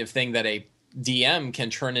the kind of thing that a DM can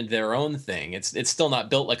turn into their own thing. It's still not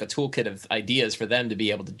built like a toolkit of ideas for them to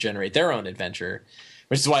be able to generate their own adventure,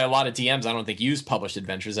 which is why a lot of DMs I don't think use published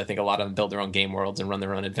adventures. I think a lot of them build their own game worlds and run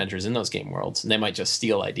their own adventures in those game worlds, and they might just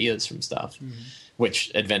steal ideas from stuff,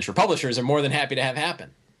 which adventure publishers are more than happy to have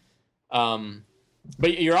happen.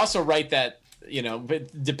 But you're also right that,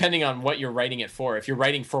 depending on what you're writing it for, if you're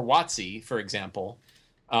writing for WotC, for example,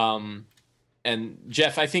 and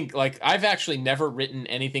Jeff, I think I've actually never written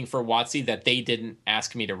anything for WotC that they didn't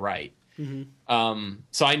ask me to write. Mm-hmm.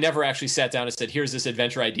 So I never actually sat down and said, here's this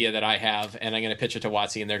adventure idea that I have, and I'm going to pitch it to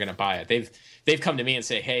WotC and they're going to buy it. They've come to me and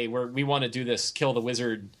say, hey, we want to do this kill the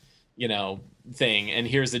wizard, thing. And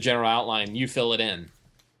here's the general outline. You fill it in.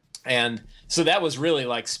 And so that was really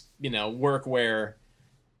work where,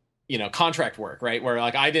 contract work, right? Where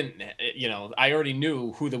I didn't, I already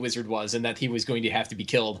knew who the wizard was and that he was going to have to be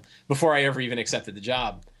killed before I ever even accepted the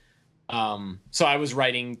job. So I was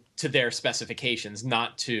writing to their specifications,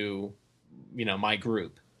 not to, my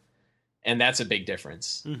group. And that's a big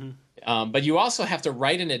difference. Mm-hmm. But you also have to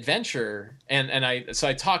write an adventure. And I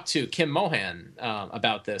talked to Kim Mohan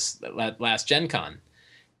about this last Gen Con.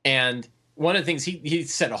 And one of the things he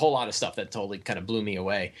said a whole lot of stuff that totally kind of blew me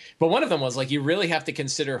away. But one of them was you really have to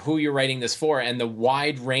consider who you're writing this for and the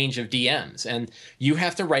wide range of DMs. And you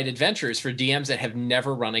have to write adventures for DMs that have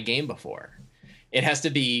never run a game before. It has to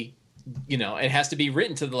be,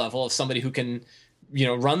 written to the level of somebody who can,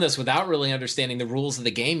 run this without really understanding the rules of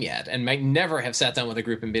the game yet and might never have sat down with a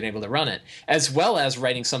group and been able to run it, as well as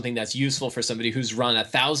writing something that's useful for somebody who's run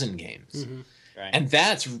 1,000 games. Mm-hmm. Right. And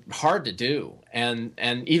that's hard to do. And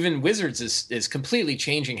even Wizards is completely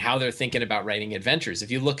changing how they're thinking about writing adventures. If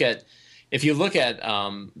you look at, if you look at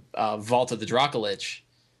Vault of the Dracolich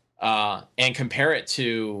and compare it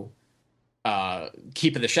to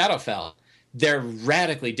Keep of the Shadowfell, they're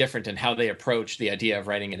radically different in how they approach the idea of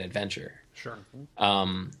writing an adventure. Sure.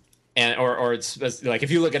 And or it's like, if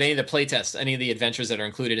you look at any of the playtests, any of the adventures that are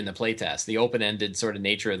included in the playtest, the open-ended sort of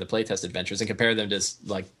nature of the playtest adventures, and compare them to,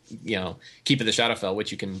 like, Keep of the Shadowfell,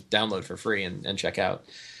 which you can download for free and check out.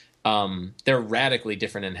 They're radically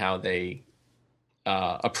different in how they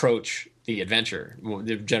approach the adventure.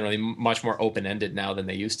 They're generally much more open-ended now than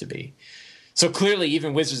they used to be. So clearly,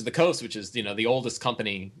 even Wizards of the Coast, which is the oldest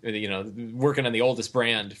company, working on the oldest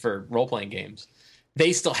brand for role-playing games,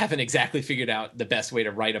 they still haven't exactly figured out the best way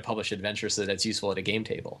to write a published adventure so that it's useful at a game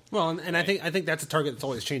table. Well, and I think that's a target that's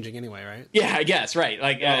always changing anyway, right? Yeah, I guess, right.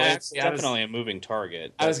 Like, it's definitely a moving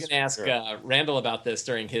target. I was going to ask Randall about this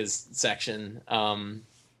during his section. When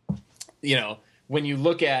you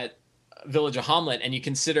look at Village of Hamlet and you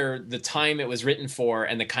consider the time it was written for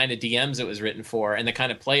and the kind of DMs it was written for and the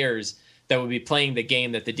kind of players that would be playing the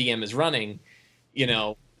game that the DM is running,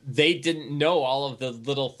 they didn't know all of the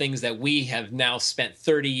little things that we have now spent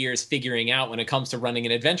 30 years figuring out when it comes to running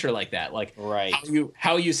an adventure like that. Like, right.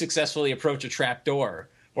 how you successfully approach a trap door,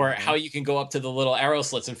 or how you can go up to the little arrow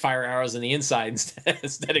slits and fire arrows in the inside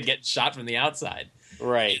instead of getting shot from the outside.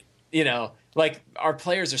 Right. Like, our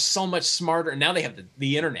players are so much smarter. Now they have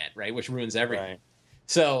the internet, right, which ruins everything. Right.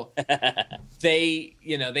 So they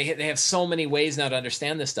have so many ways now to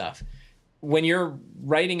understand this stuff. When you're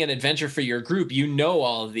writing an adventure for your group,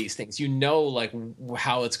 all of these things. Like,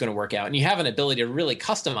 how it's going to work out, and you have an ability to really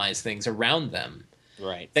customize things around them,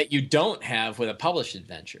 right? That you don't have with a published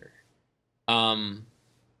adventure.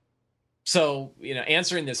 So,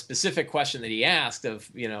 answering the specific question that he asked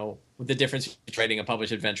of, the difference between writing a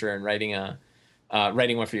published adventure and writing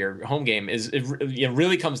one for your home game it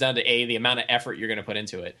really comes down to the amount of effort you're going to put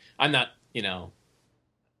into it. I'm not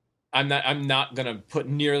going to put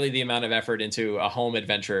nearly the amount of effort into a home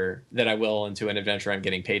adventure that I will into an adventure I'm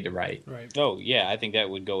getting paid to write. Right. Oh, yeah, I think that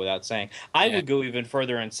would go without saying. I would go even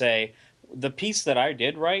further and say the piece that I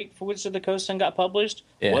did write for Wizards of the Coast and got published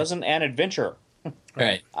wasn't an adventure.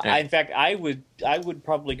 Right. In fact, I would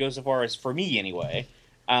probably go so far as, for me anyway,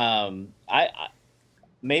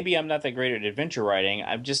 maybe I'm not that great at adventure writing.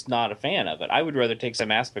 I'm just not a fan of it. I would rather take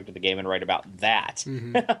some aspect of the game and write about that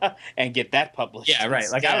and get that published. Yeah, right.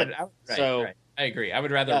 Instead. Like I agree. I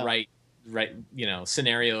would rather write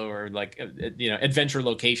scenario or like adventure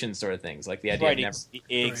location sort of things, like the idea of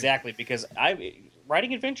exactly, because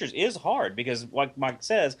writing adventures is hard because, like Mike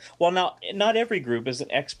says, well, now not every group is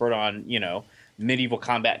an expert on medieval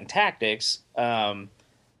combat and tactics.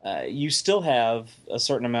 You still have a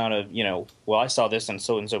certain amount of, well, I saw this in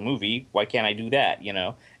so-and-so movie, why can't I do that,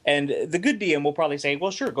 And the good DM will probably say, well,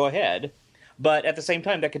 sure, go ahead. But at the same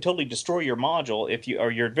time, that could totally destroy your module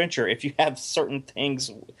or your adventure if you have certain things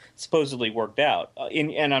supposedly worked out.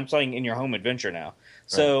 And I'm saying in your home adventure now. Right.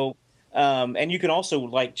 So, and you can also,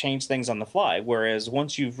 change things on the fly, whereas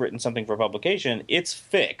once you've written something for publication, it's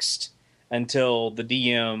fixed until the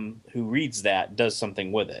DM who reads that does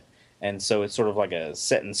something with it. And so it's sort of like a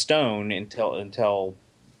set in stone until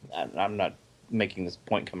I'm not making this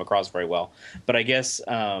point come across very well. But I guess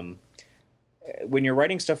when you're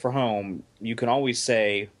writing stuff for home, you can always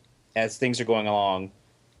say, as things are going along,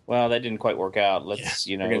 well, that didn't quite work out. Let's,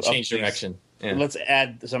 we're going to change direction. Yeah. Let's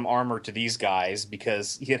add some armor to these guys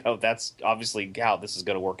because, that's obviously how this is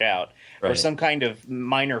going to work out. Right. Or some kind of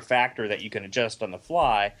minor factor that you can adjust on the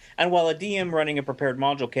fly. And while a DM running a prepared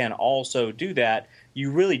module can also do that,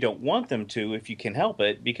 you really don't want them to if you can help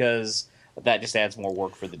it, because that just adds more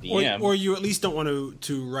work for the DM. Or you at least don't want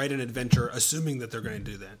to write an adventure assuming that they're going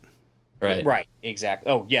to do that. Right,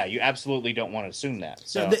 exactly. Oh, yeah, you absolutely don't want to assume that.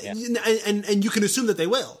 So, and you can assume that they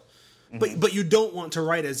will, but you don't want to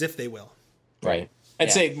write as if they will. Right.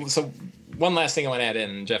 I'd say, so one last thing I want to add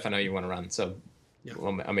in, Jeff, I know you want to run, so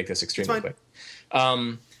I'll make this extremely quick.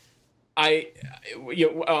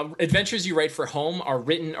 Adventures you write for home are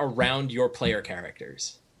written around your player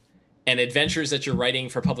characters, and adventures that you're writing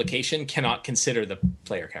for publication cannot consider the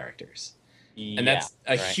player characters. And that's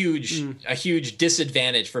a huge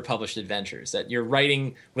disadvantage for published adventures, that you're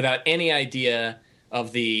writing without any idea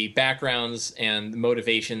of the backgrounds and the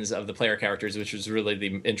motivations of the player characters, which is really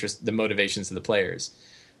the motivations of the players.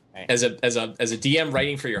 Right. As a DM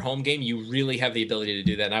writing for your home game, you really have the ability to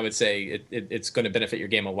do that, and I would say it's going to benefit your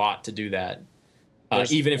game a lot to do that.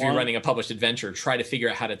 Even if you're running a published adventure, try to figure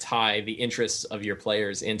out how to tie the interests of your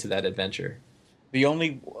players into that adventure. The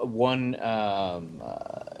only one,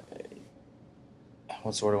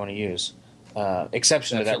 what's the word I want to use?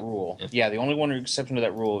 exception to That's that it? rule. Yeah, the only one exception to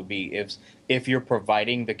that rule would be if you're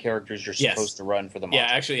providing the characters you're supposed to run for the monster.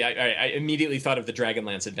 Yeah, actually, I immediately thought of the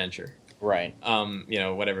Dragonlance adventure. Right.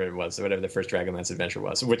 Whatever it was, whatever the first Dragonlance adventure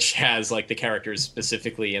was, which has like the characters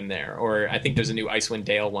specifically in there. Or I think there's a new Icewind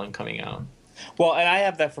Dale one coming out. Well, and I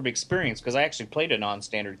have that from experience because I actually played a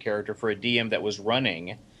non-standard character for a DM that was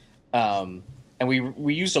running, and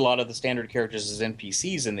we used a lot of the standard characters as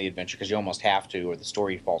NPCs in the adventure because you almost have to, or the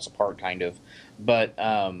story falls apart, kind of. But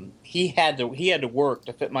he had to work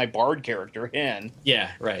to fit my bard character in.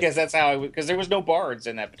 Yeah, right. Because that's how because there was no bards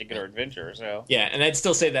in that particular adventure. So yeah, and I'd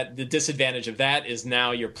still say that the disadvantage of that is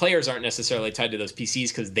now your players aren't necessarily tied to those PCs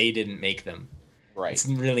because they didn't make them. Right. It's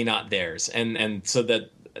really not theirs, and so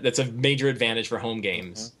that's a major advantage for home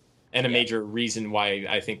games. Mm-hmm. And a major reason why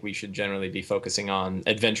I think we should generally be focusing on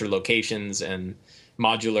adventure locations and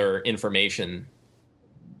modular information,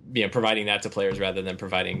 providing that to players rather than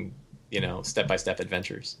providing, step-by-step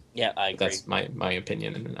adventures. Yeah, I agree. That's my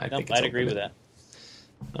opinion, and I think I'd agree with that.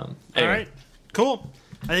 Anyway. All right, cool.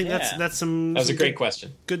 I think that's that was a great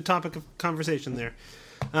question. Good topic of conversation there.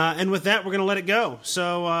 And with that, we're going to let it go.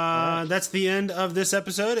 So that's the end of this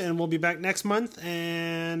episode, and we'll be back next month.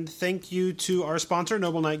 And thank you to our sponsor,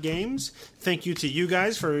 Noble Knight Games. Thank you to you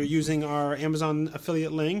guys for using our Amazon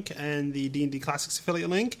affiliate link and the D&D Classics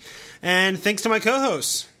affiliate link. And thanks to my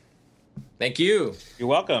co-hosts. Thank you. You're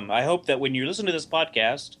welcome. I hope that when you listen to this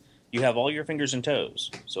podcast, you have all your fingers and toes.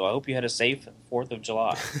 So I hope you had a safe 4th of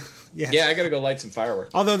July. Yes. Yeah, I got to go light some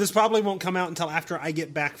fireworks. Although this probably won't come out until after I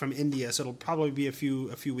get back from India, so it'll probably be a few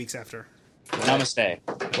weeks after. Namaste.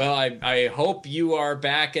 Well, I hope you are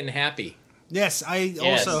back and happy. Yes, I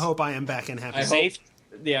also hope I am back and happy. Safe.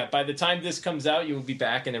 By the time this comes out, you will be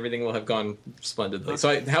back and everything will have gone splendidly.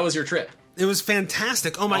 So how was your trip? It was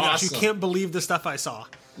fantastic. Oh my gosh, you can't believe the stuff I saw.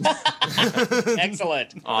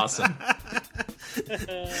 Excellent. Awesome.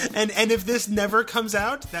 And if this never comes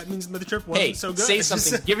out, that means the trip wasn't so good. Say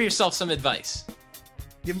something. Give yourself some advice.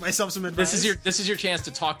 Give myself some advice. This is your chance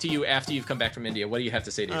to talk to you after you've come back from India. What do you have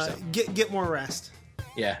to say to yourself? Get more rest.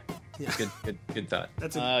 Yeah. Good thought.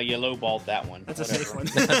 That's you lowballed that one. That's a safe one.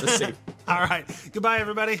 That's a safe. All right. Goodbye,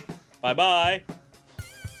 everybody. Bye-bye.